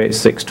an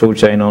i386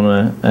 toolchain on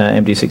a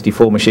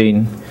MD64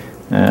 machine,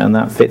 and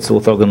that fits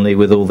orthogonally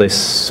with all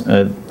this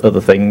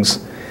other things.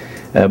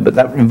 But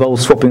that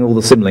involves swapping all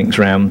the symlinks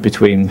around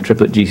between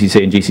triplet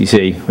GCC and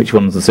GCC, which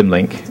one's the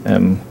symlink,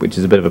 which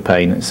is a bit of a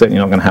pain. It's certainly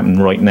not going to happen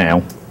right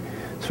now.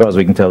 As far as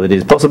we can tell, it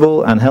is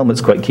possible, and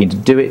Helmut's quite keen to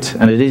do it,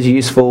 and it is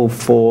useful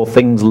for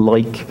things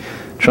like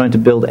trying to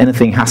build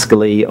anything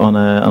Haskell-y on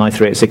an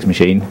i386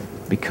 machine,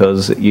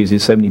 because it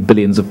uses so many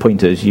billions of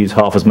pointers, you use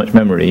half as much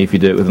memory if you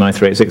do it with an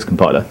i386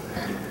 compiler.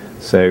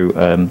 So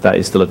that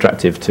is still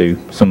attractive to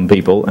some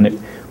people, and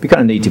it'd be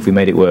kind of neat if we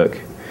made it work.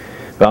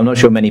 But I'm not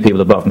sure many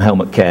people apart from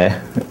Helmut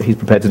care. He's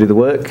prepared to do the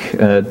work.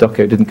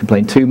 Doco didn't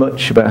complain too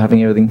much about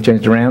having everything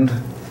changed around.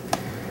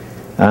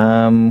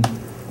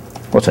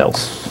 What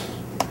else?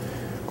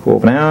 Quarter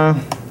of an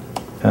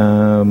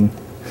hour.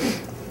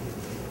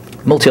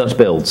 Multi-arch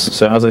builds.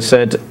 So as I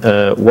said,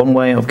 one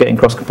way of getting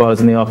cross-compilers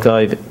in the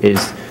archive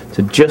is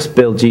to just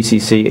build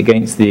GCC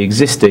against the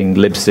existing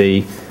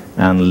libc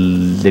and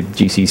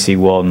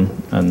libgcc1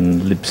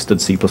 and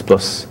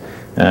libstudc++.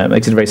 It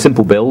makes it a very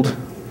simple build,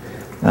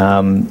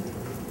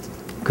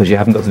 because you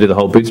haven't got to do the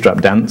whole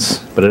bootstrap dance,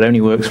 but it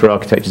only works for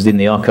architectures in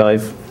the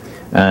archive,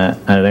 and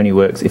it only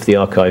works if the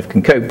archive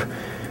can cope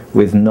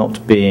with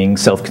not being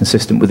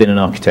self-consistent within an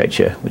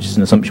architecture, which is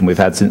an assumption we've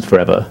had since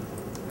forever.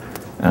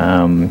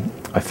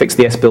 I fixed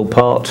the sbuild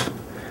part.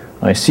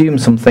 I assume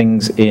some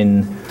things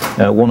in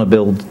wanna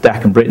build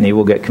DAC and Brittany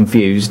will get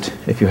confused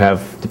if you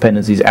have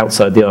dependencies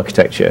outside the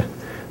architecture.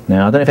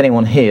 Now, I don't know if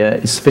anyone here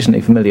is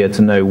sufficiently familiar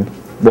to know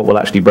what will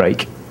actually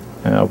break.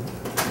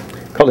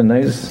 Colin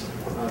knows.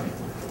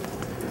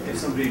 If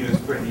somebody knows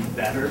Brittany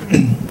better.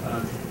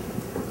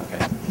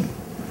 Okay.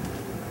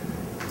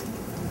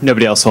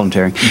 Nobody else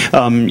volunteering.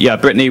 Yeah,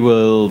 Brittany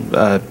will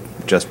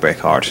just break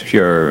hard.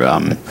 You're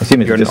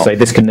assuming you just say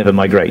this can never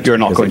migrate. You're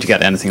not going to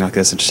get anything like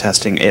this into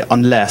testing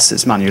unless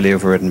it's manually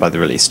overridden by the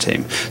release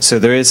team. So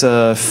there is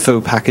a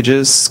faux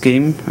packages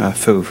scheme,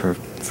 faux for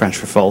French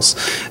for false,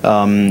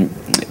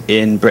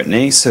 in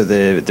Brittany. So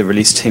the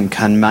release team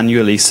can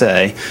manually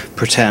say,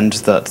 pretend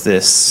that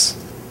this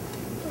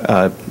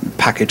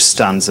package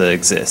stanza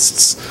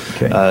exists.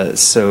 Okay.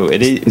 So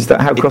it is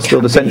that how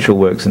cross-build essential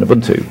works in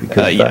Ubuntu?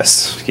 Because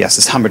yes,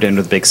 it's hammered in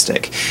with a big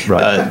stick.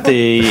 Right.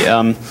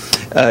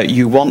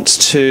 You want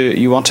to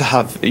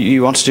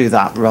do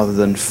that rather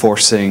than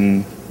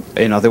forcing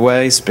in other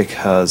ways,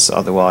 because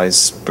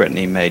otherwise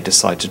Brittany may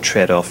decide to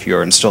trade off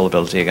your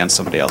installability against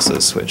somebody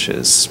else's, which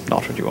is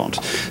not what you want.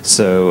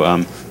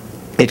 So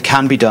it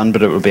can be done,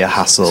 but it will be a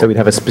hassle. So we'd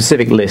have a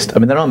specific list. I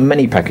mean, there aren't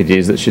many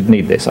packages that should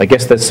need this. I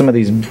guess there's some of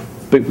these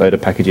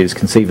bootloader packages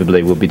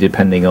conceivably will be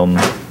depending on.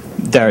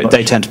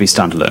 They tend to be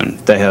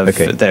standalone. They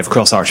have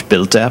cross-arch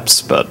build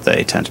depths, but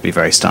they tend to be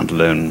very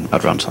standalone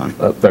at runtime.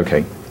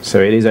 Okay, so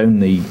it is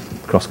only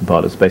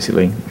cross-compilers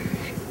basically.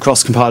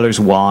 Cross-compilers,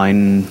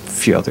 wine, a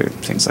few other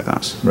things like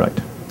that. Right.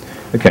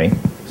 Okay.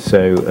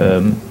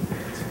 So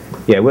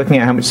yeah, working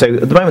out how much. So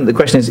at the moment, the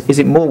question is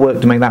it more work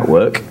to make that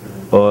work,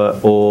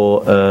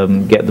 or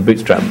get the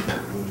bootstrap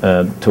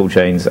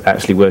toolchains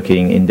actually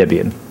working in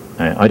Debian?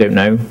 I don't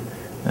know.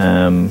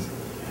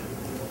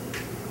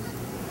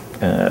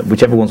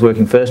 Whichever one's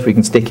working first, we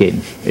can stick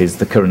in, is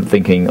the current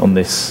thinking on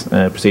this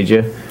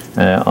procedure.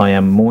 I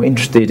am more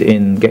interested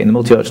in getting the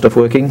multi-arch stuff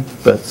working,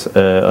 but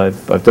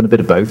I've done a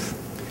bit of both.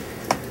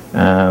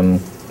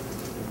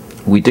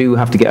 We do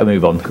have to get a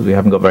move on, because we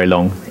haven't got very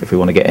long if we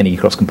want to get any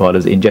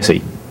cross-compilers in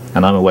Jessie,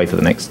 and I'm away for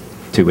the next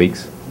 2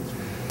 weeks.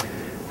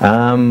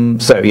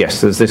 So yes,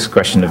 there's this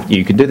question of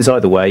you can do this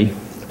either way,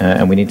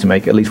 and we need to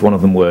make at least one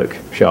of them work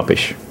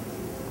sharpish.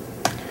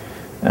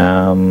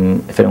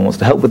 If anyone wants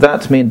to help with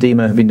that, me and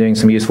Dima have been doing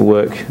some useful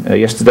work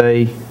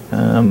yesterday.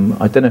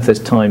 I don't know if there's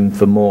time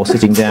for more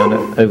sitting down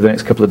over the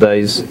next couple of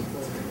days.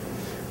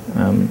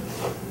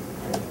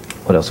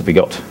 What else have we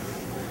got?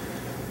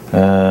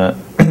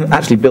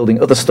 Actually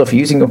building other stuff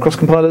using your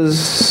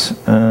cross-compilers.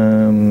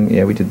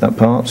 Yeah, we did that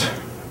part.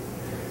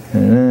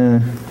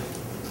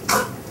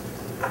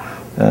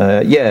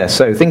 Yeah,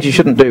 so things you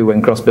shouldn't do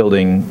when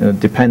cross-building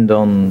depend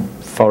on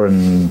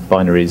foreign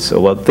binaries, or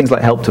well, things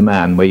like help to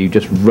man, where you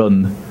just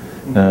run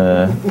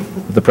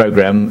of the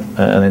program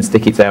and then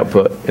stick its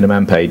output in a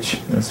man page.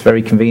 It's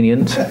very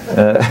convenient.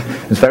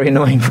 It's very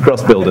annoying for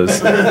cross builders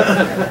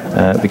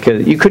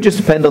because you could just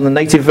depend on the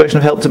native version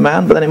of help to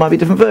man, but then it might be a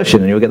different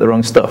version and you'll get the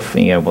wrong stuff.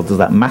 And you go, well, does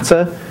that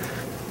matter?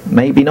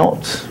 Maybe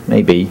not.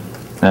 Maybe.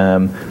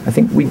 I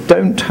think we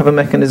don't have a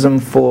mechanism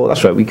for.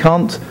 That's right. We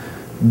can't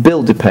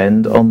build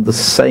depend on the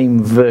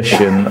same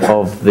version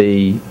of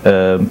the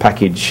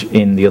package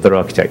in the other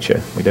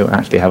architecture. We don't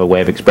actually have a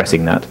way of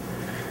expressing that,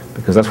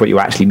 because that's what you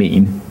actually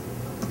mean.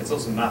 It's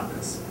also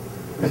madness.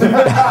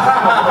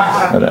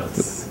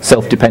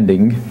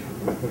 Self-depending.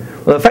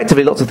 Well,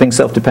 effectively, lots of things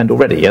self-depend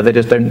already. Yeah, they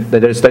just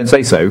don't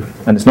say so.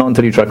 And it's not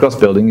until you try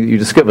cross-building that you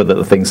discover that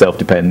the thing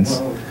self-depends.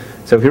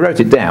 So if you wrote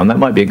it down, that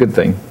might be a good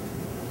thing.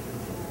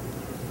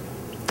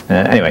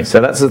 Anyway, so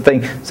that's the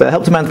thing. So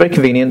help to man is very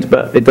convenient,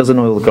 but it does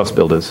annoy all the cross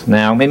builders.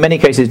 Now, in many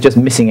cases, just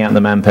missing out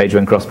the man page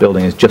when cross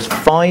building is just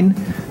fine.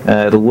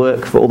 It'll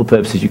work for all the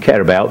purposes you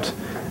care about.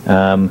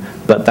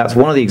 But that's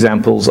one of the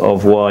examples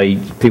of why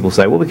people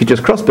say, well, we could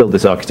just cross build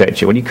this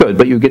architecture. Well, you could,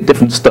 but you'd get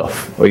different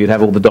stuff, or you'd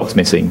have all the docs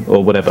missing,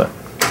 or whatever.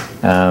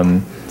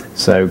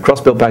 So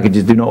cross build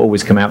packages do not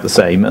always come out the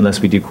same unless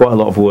we do quite a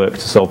lot of work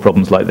to solve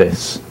problems like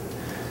this.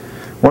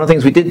 One of the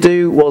things we did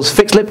do was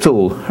fix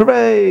libtool.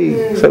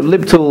 Hooray! So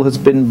libtool has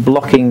been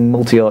blocking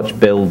multi-arch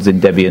builds in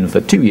Debian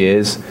for 2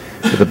 years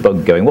with a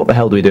bug going, what the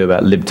hell do we do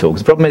about libtool? Because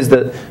the problem is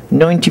that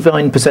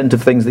 99%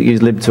 of things that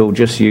use libtool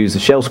just use the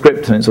shell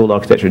script and it's all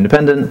architecture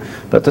independent,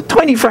 but a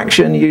tiny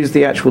fraction use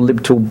the actual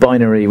libtool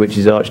binary, which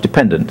is arch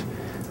dependent.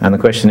 And the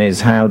question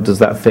is, how does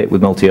that fit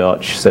with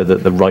multi-arch so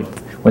that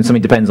when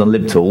something depends on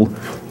libtool,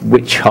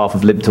 which half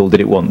of libtool did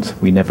it want?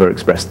 We never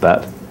expressed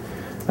that.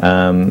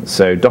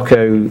 So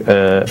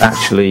Doco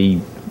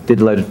actually did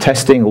a load of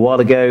testing a while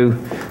ago,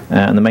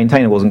 and the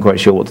maintainer wasn't quite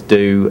sure what to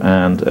do,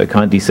 and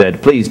kindly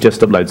said, please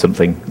just upload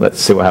something. Let's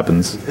see what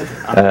happens.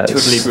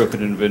 Totally broke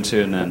it in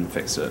Ubuntu and then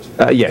fixed it.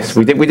 Yes,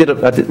 we did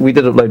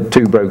upload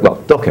two broken. Well,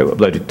 Doco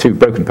uploaded 2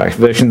 broken package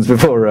versions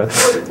before.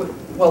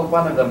 Well,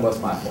 one of them was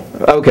my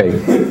fault. Okay,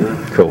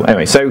 cool.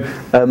 Anyway, so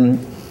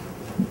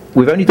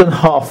we've only done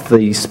half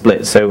the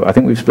split, so I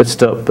think we've split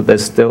it up, but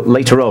there's still,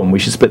 later on, we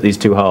should split these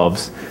 2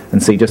 halves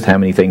and see just how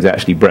many things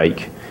actually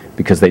break,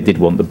 because they did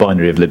want the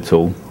binary of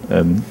libtool.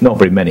 Not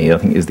very many, I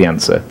think, is the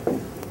answer.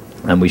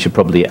 And we should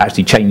probably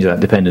actually change that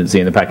dependency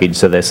in the package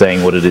so they're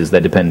saying what it is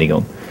they're depending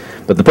on.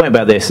 But the point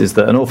about this is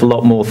that an awful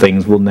lot more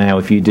things will now,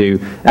 if you do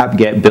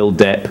apt-get build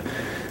dep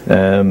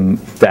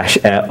dash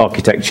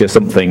architecture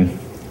something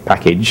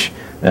package,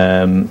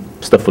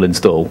 stuff will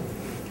install.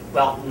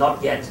 Well,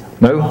 not yet.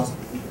 No?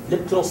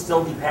 libtool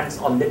still depends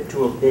on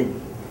libtool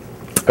bin.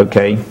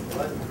 Okay.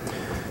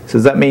 So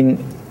does that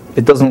mean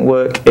it doesn't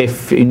work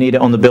if you need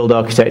it on the build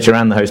architecture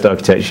and the host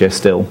architecture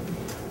still?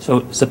 So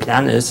the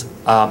plan is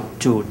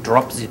to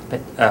drop the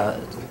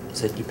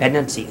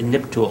dependency in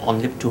libtool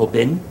on libtool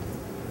bin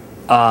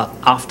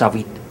after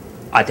we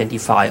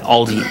identify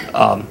all the...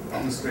 on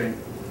the screen.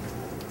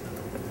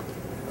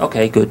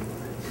 Okay, good.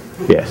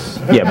 Yes.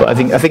 Yeah, but I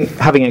think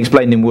having it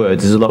explained in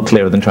words is a lot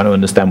clearer than trying to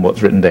understand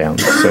what's written down.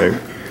 So,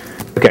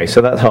 okay,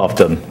 so that's half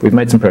done. We've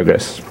made some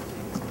progress.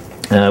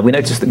 We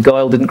noticed that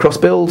Guile didn't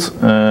cross-build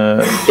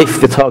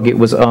if the target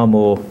was ARM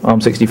or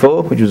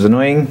ARM64, which was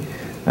annoying.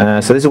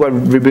 So this is why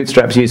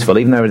rebootstrap's useful.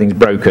 Even though everything's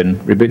broken,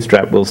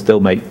 rebootstrap will still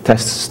make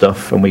test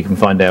stuff, and we can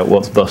find out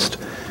what's bust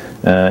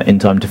in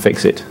time to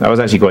fix it. That was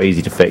actually quite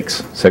easy to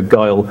fix. So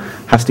Guile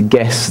has to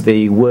guess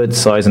the word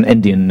size and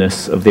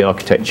endianness of the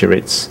architecture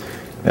it's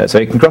so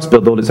it can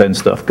cross-build all its own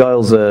stuff.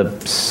 Guile's a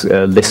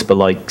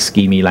Lisp-like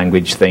schemey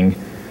language thing,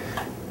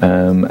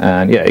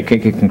 and yeah, it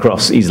can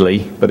cross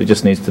easily, but it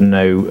just needs to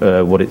know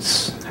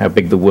how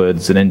big the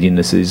words and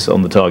endianness is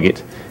on the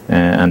target,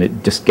 and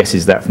it just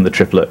guesses that from the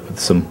triplet with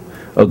some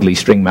ugly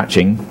string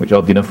matching, which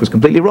oddly enough was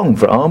completely wrong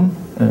for ARM.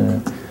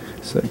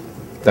 So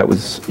that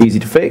was easy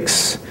to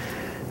fix.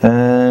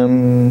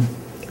 Blah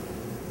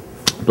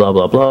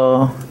blah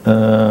blah.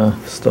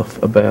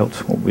 Stuff about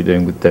what we're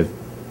doing with dev.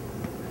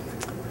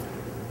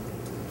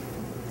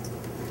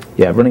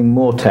 Yeah, running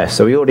more tests.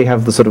 So we already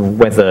have the sort of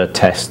weather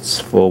tests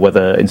for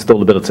weather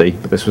installability,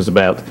 but this was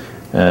about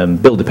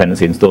build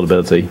dependency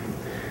installability,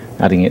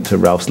 adding it to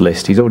Ralph's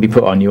list. He's already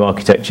put our new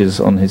architectures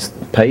on his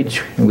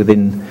page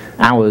within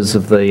hours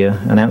of the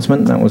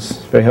announcement. That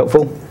was very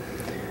helpful.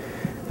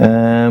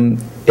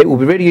 It will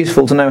be really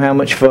useful to know how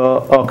much of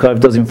our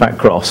archive does in fact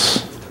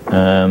cross.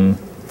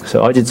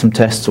 So I did some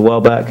tests a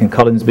while back, and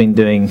Colin's been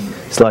doing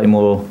slightly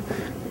more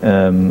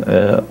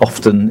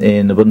often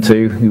in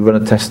Ubuntu. We run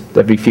a test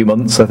every few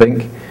months, I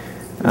think.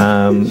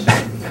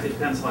 It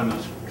depends how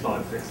much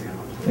Clive fixing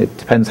out. It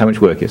depends how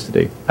much work is to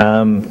do.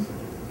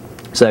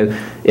 So,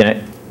 you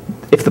know,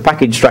 if the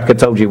package tracker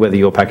told you whether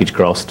your package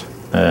crossed,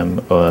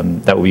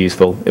 that would be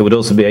useful. It would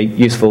also be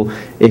useful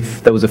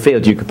if there was a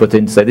field you could put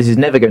in to say, this is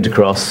never going to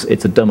cross,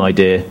 it's a dumb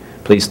idea,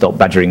 please stop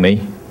badgering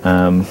me.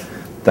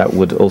 That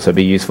would also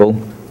be useful.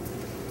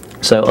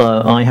 So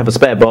I have a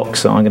spare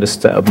box, so I'm going to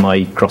set up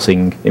my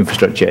crossing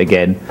infrastructure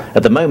again.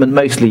 At the moment,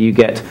 mostly you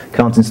get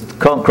can't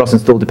cross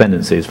install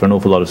dependencies for an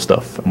awful lot of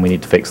stuff, and we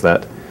need to fix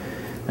that.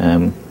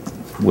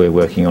 we're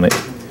working on it.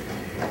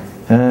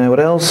 What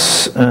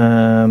else?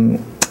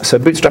 So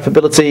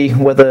bootstrapability,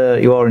 whether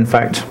you are in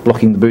fact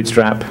blocking the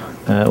bootstrap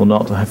or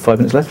not. I have 5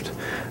 minutes left.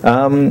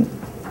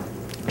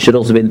 Should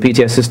also be in the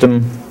PTS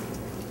system.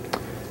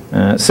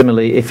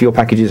 Similarly, if your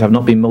packages have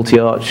not been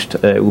multi-arched,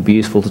 it will be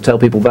useful to tell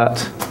people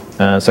that.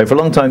 So for a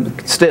long time,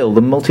 still,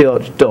 the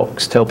multi-arch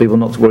docs tell people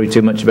not to worry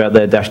too much about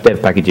their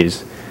 -dev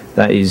packages.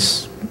 That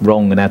is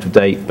wrong and out of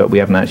date, but we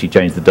haven't actually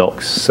changed the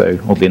docs. So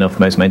oddly enough,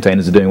 most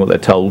maintainers are doing what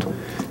they're told,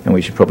 and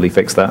we should probably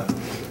fix that.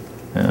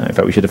 In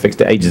fact, we should have fixed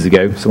it ages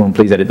ago. Someone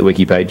please edit the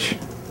wiki page.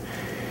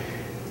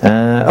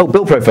 Oh,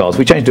 build profiles.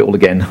 We changed it all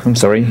again. I'm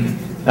sorry.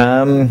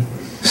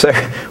 So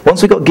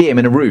once we got Guillaume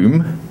in a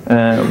room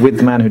with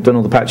the man who'd done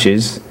all the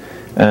patches,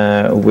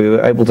 we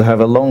were able to have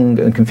a long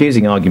and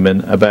confusing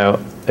argument about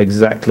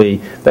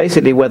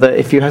basically whether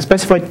if you have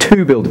specified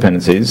 2 build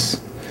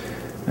dependencies,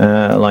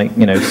 like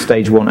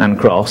stage 1 and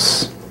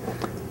cross,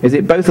 is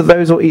it both of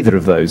those or either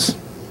of those?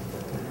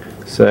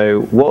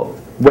 So what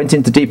went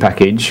into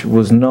dpackage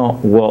was not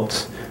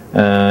what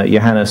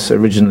Johannes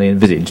originally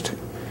envisaged,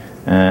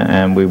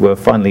 and we were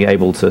finally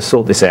able to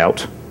sort this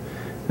out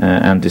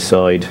and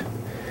decide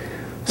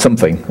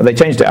something. They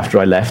changed it after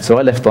I left, so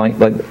I left like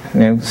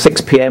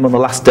 6 p.m. on the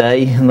last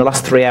day, and the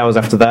last 3 hours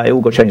after that, it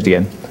all got changed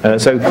again.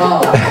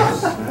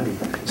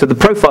 So the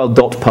profile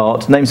dot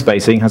part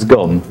namespacing has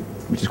gone,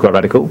 which is quite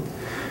radical,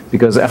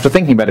 because after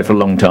thinking about it for a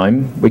long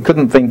time, we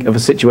couldn't think of a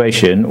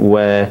situation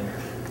where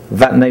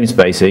that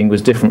namespacing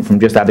was different from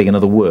just adding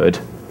another word,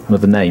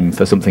 another name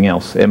for something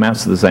else. It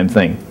amounts to the same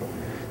thing.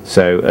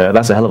 So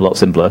that's a hell of a lot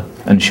simpler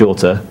and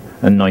shorter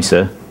and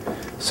nicer.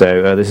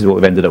 So this is what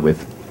we've ended up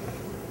with.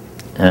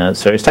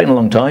 So it's taken a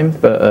long time,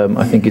 but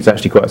I think it's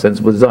actually quite a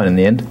sensible design in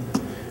the end,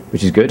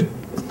 which is good.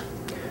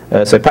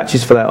 So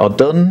patches for that are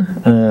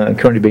done,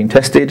 currently being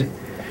tested.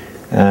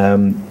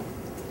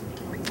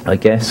 I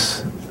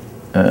guess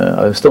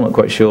I'm still not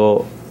quite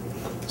sure.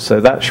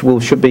 So that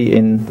should be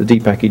in the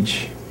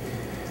dpackage.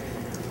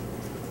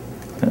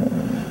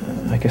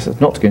 I guess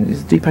that's not going.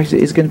 Is the dpackage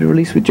is going to be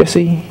released with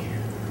Jesse?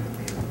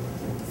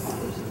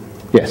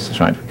 Yes, that's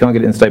right. We can't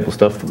get it in stable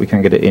stuff, but we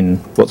can get it in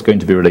what's going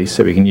to be released,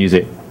 so we can use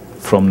it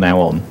from now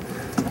on,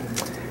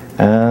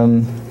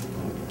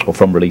 or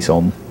from release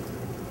on.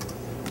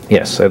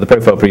 Yes, so the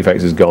profile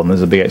prefix is gone.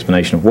 There's a big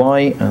explanation of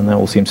why, and that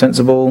all seems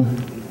sensible.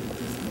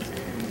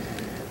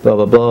 Blah,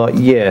 blah, blah.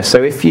 Yeah,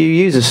 so if you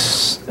use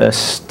a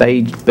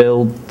staged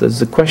build,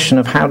 there's a question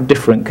of how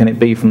different can it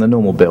be from the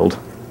normal build?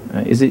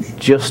 Is it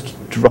just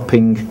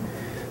dropping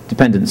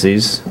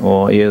dependencies,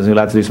 or are you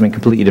allowed to do something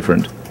completely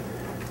different?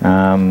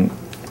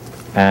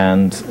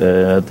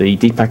 The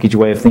dpackage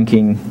way of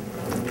thinking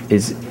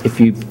is if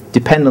you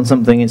depend on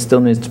something, it still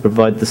needs to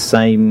provide the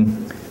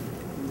same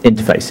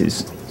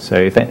interfaces. So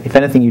if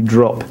anything you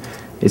drop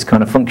is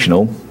kind of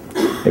functional,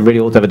 it really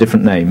ought to have a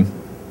different name.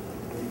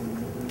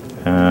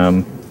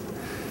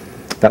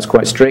 That's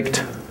quite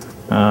strict,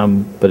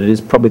 but it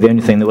is probably the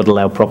only thing that would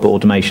allow proper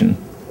automation.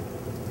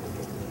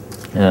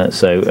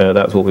 So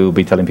that's what we will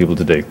be telling people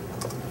to do.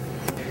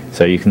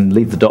 So you can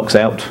leave the docs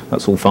out,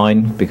 that's all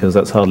fine, because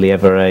that's hardly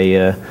ever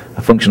a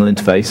functional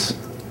interface.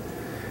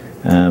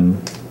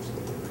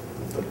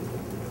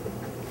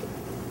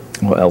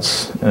 What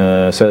else?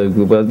 So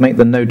we'll make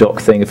the no-doc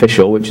thing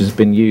official, which has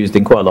been used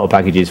in quite a lot of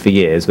packages for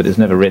years, but it's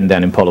never written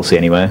down in policy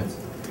anywhere.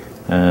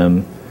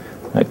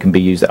 That can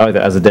be used either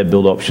as a deb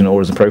build option or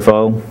as a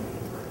profile.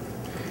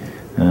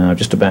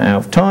 Just about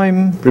out of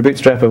time.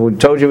 Bootstrap, I've already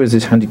told you, is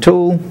this handy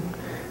tool.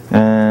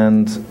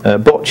 And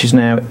Botch is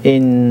now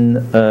in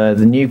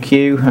the new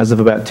queue as of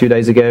about 2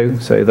 days ago.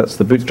 So that's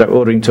the Bootstrap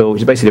ordering tool,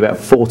 which is basically about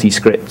 40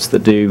 scripts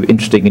that do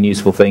interesting and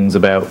useful things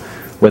about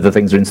whether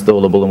things are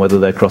installable and whether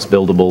they're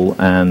cross-buildable,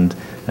 and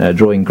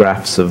drawing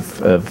graphs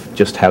of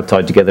just how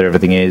tied together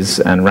everything is,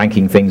 and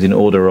ranking things in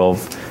order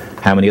of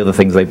how many other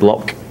things they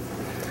block.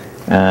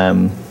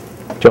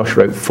 Josh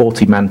wrote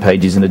 40 man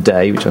pages in a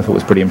day, which I thought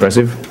was pretty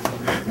impressive.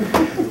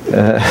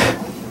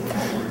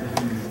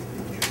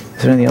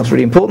 Is there anything else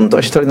really important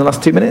I should tell you in the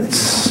last 2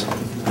 minutes?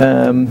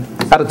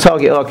 Add a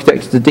target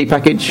architecture to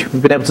dpackage.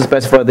 We've been able to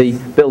specify the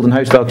build and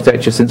host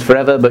architecture since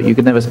forever, but you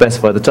could never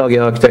specify the target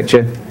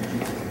architecture.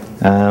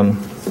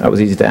 That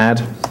was easy to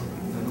add.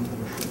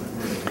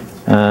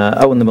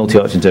 And the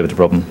multi-arch interpreter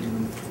problem.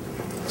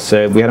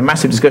 So we had a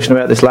massive discussion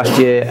about this last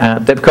year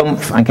at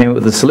DebConf and came up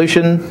with a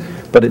solution,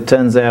 but it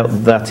turns out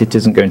that it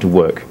isn't going to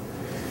work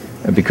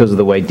because of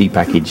the way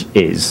dpackage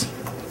is.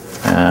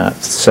 What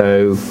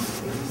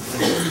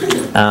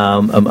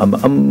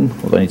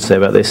do I need to say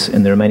about this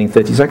in the remaining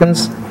 30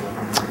 seconds?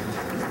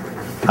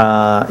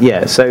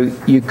 So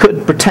you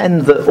could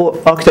pretend that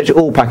architecture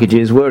all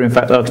packages were in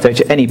fact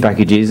architecture any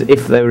packages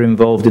if they were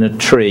involved in a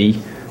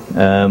tree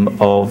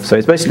so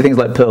it's basically things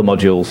like Perl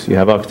modules. You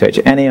have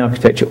architecture any,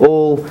 architecture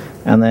all,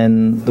 and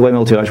then the way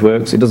multi-arch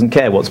works, it doesn't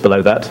care what's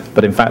below that,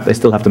 but in fact they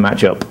still have to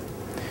match up.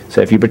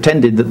 So if you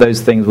pretended that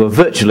those things were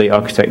virtually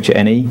architecture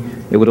any,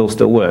 it would all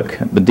still work.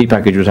 The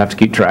dpackage would have to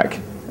keep track,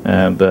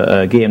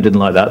 but Guillaume didn't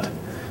like that,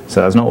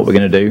 so that's not what we're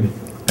going to do.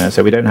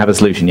 So we don't have a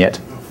solution yet.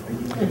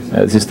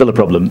 This is still a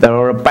problem. There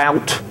are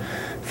about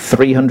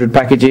 300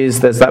 packages.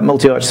 There's that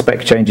multi-arch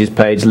spec changes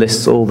page,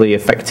 lists all the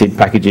affected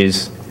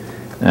packages,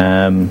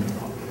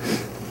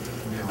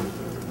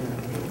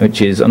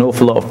 which is an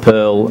awful lot of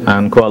Perl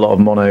and quite a lot of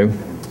Mono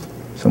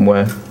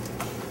somewhere.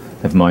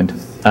 Never mind.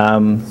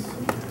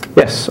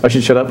 Yes, I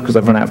should shut up because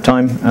I've run out of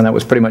time, and that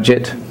was pretty much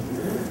it.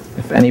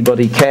 If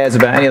anybody cares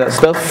about any of that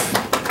stuff,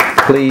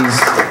 please.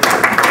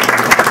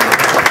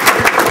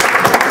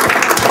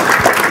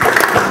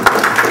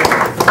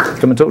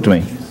 Come and talk to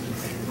me.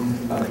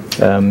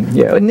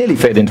 Yeah, it nearly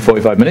fit into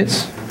 45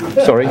 minutes.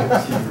 Sorry.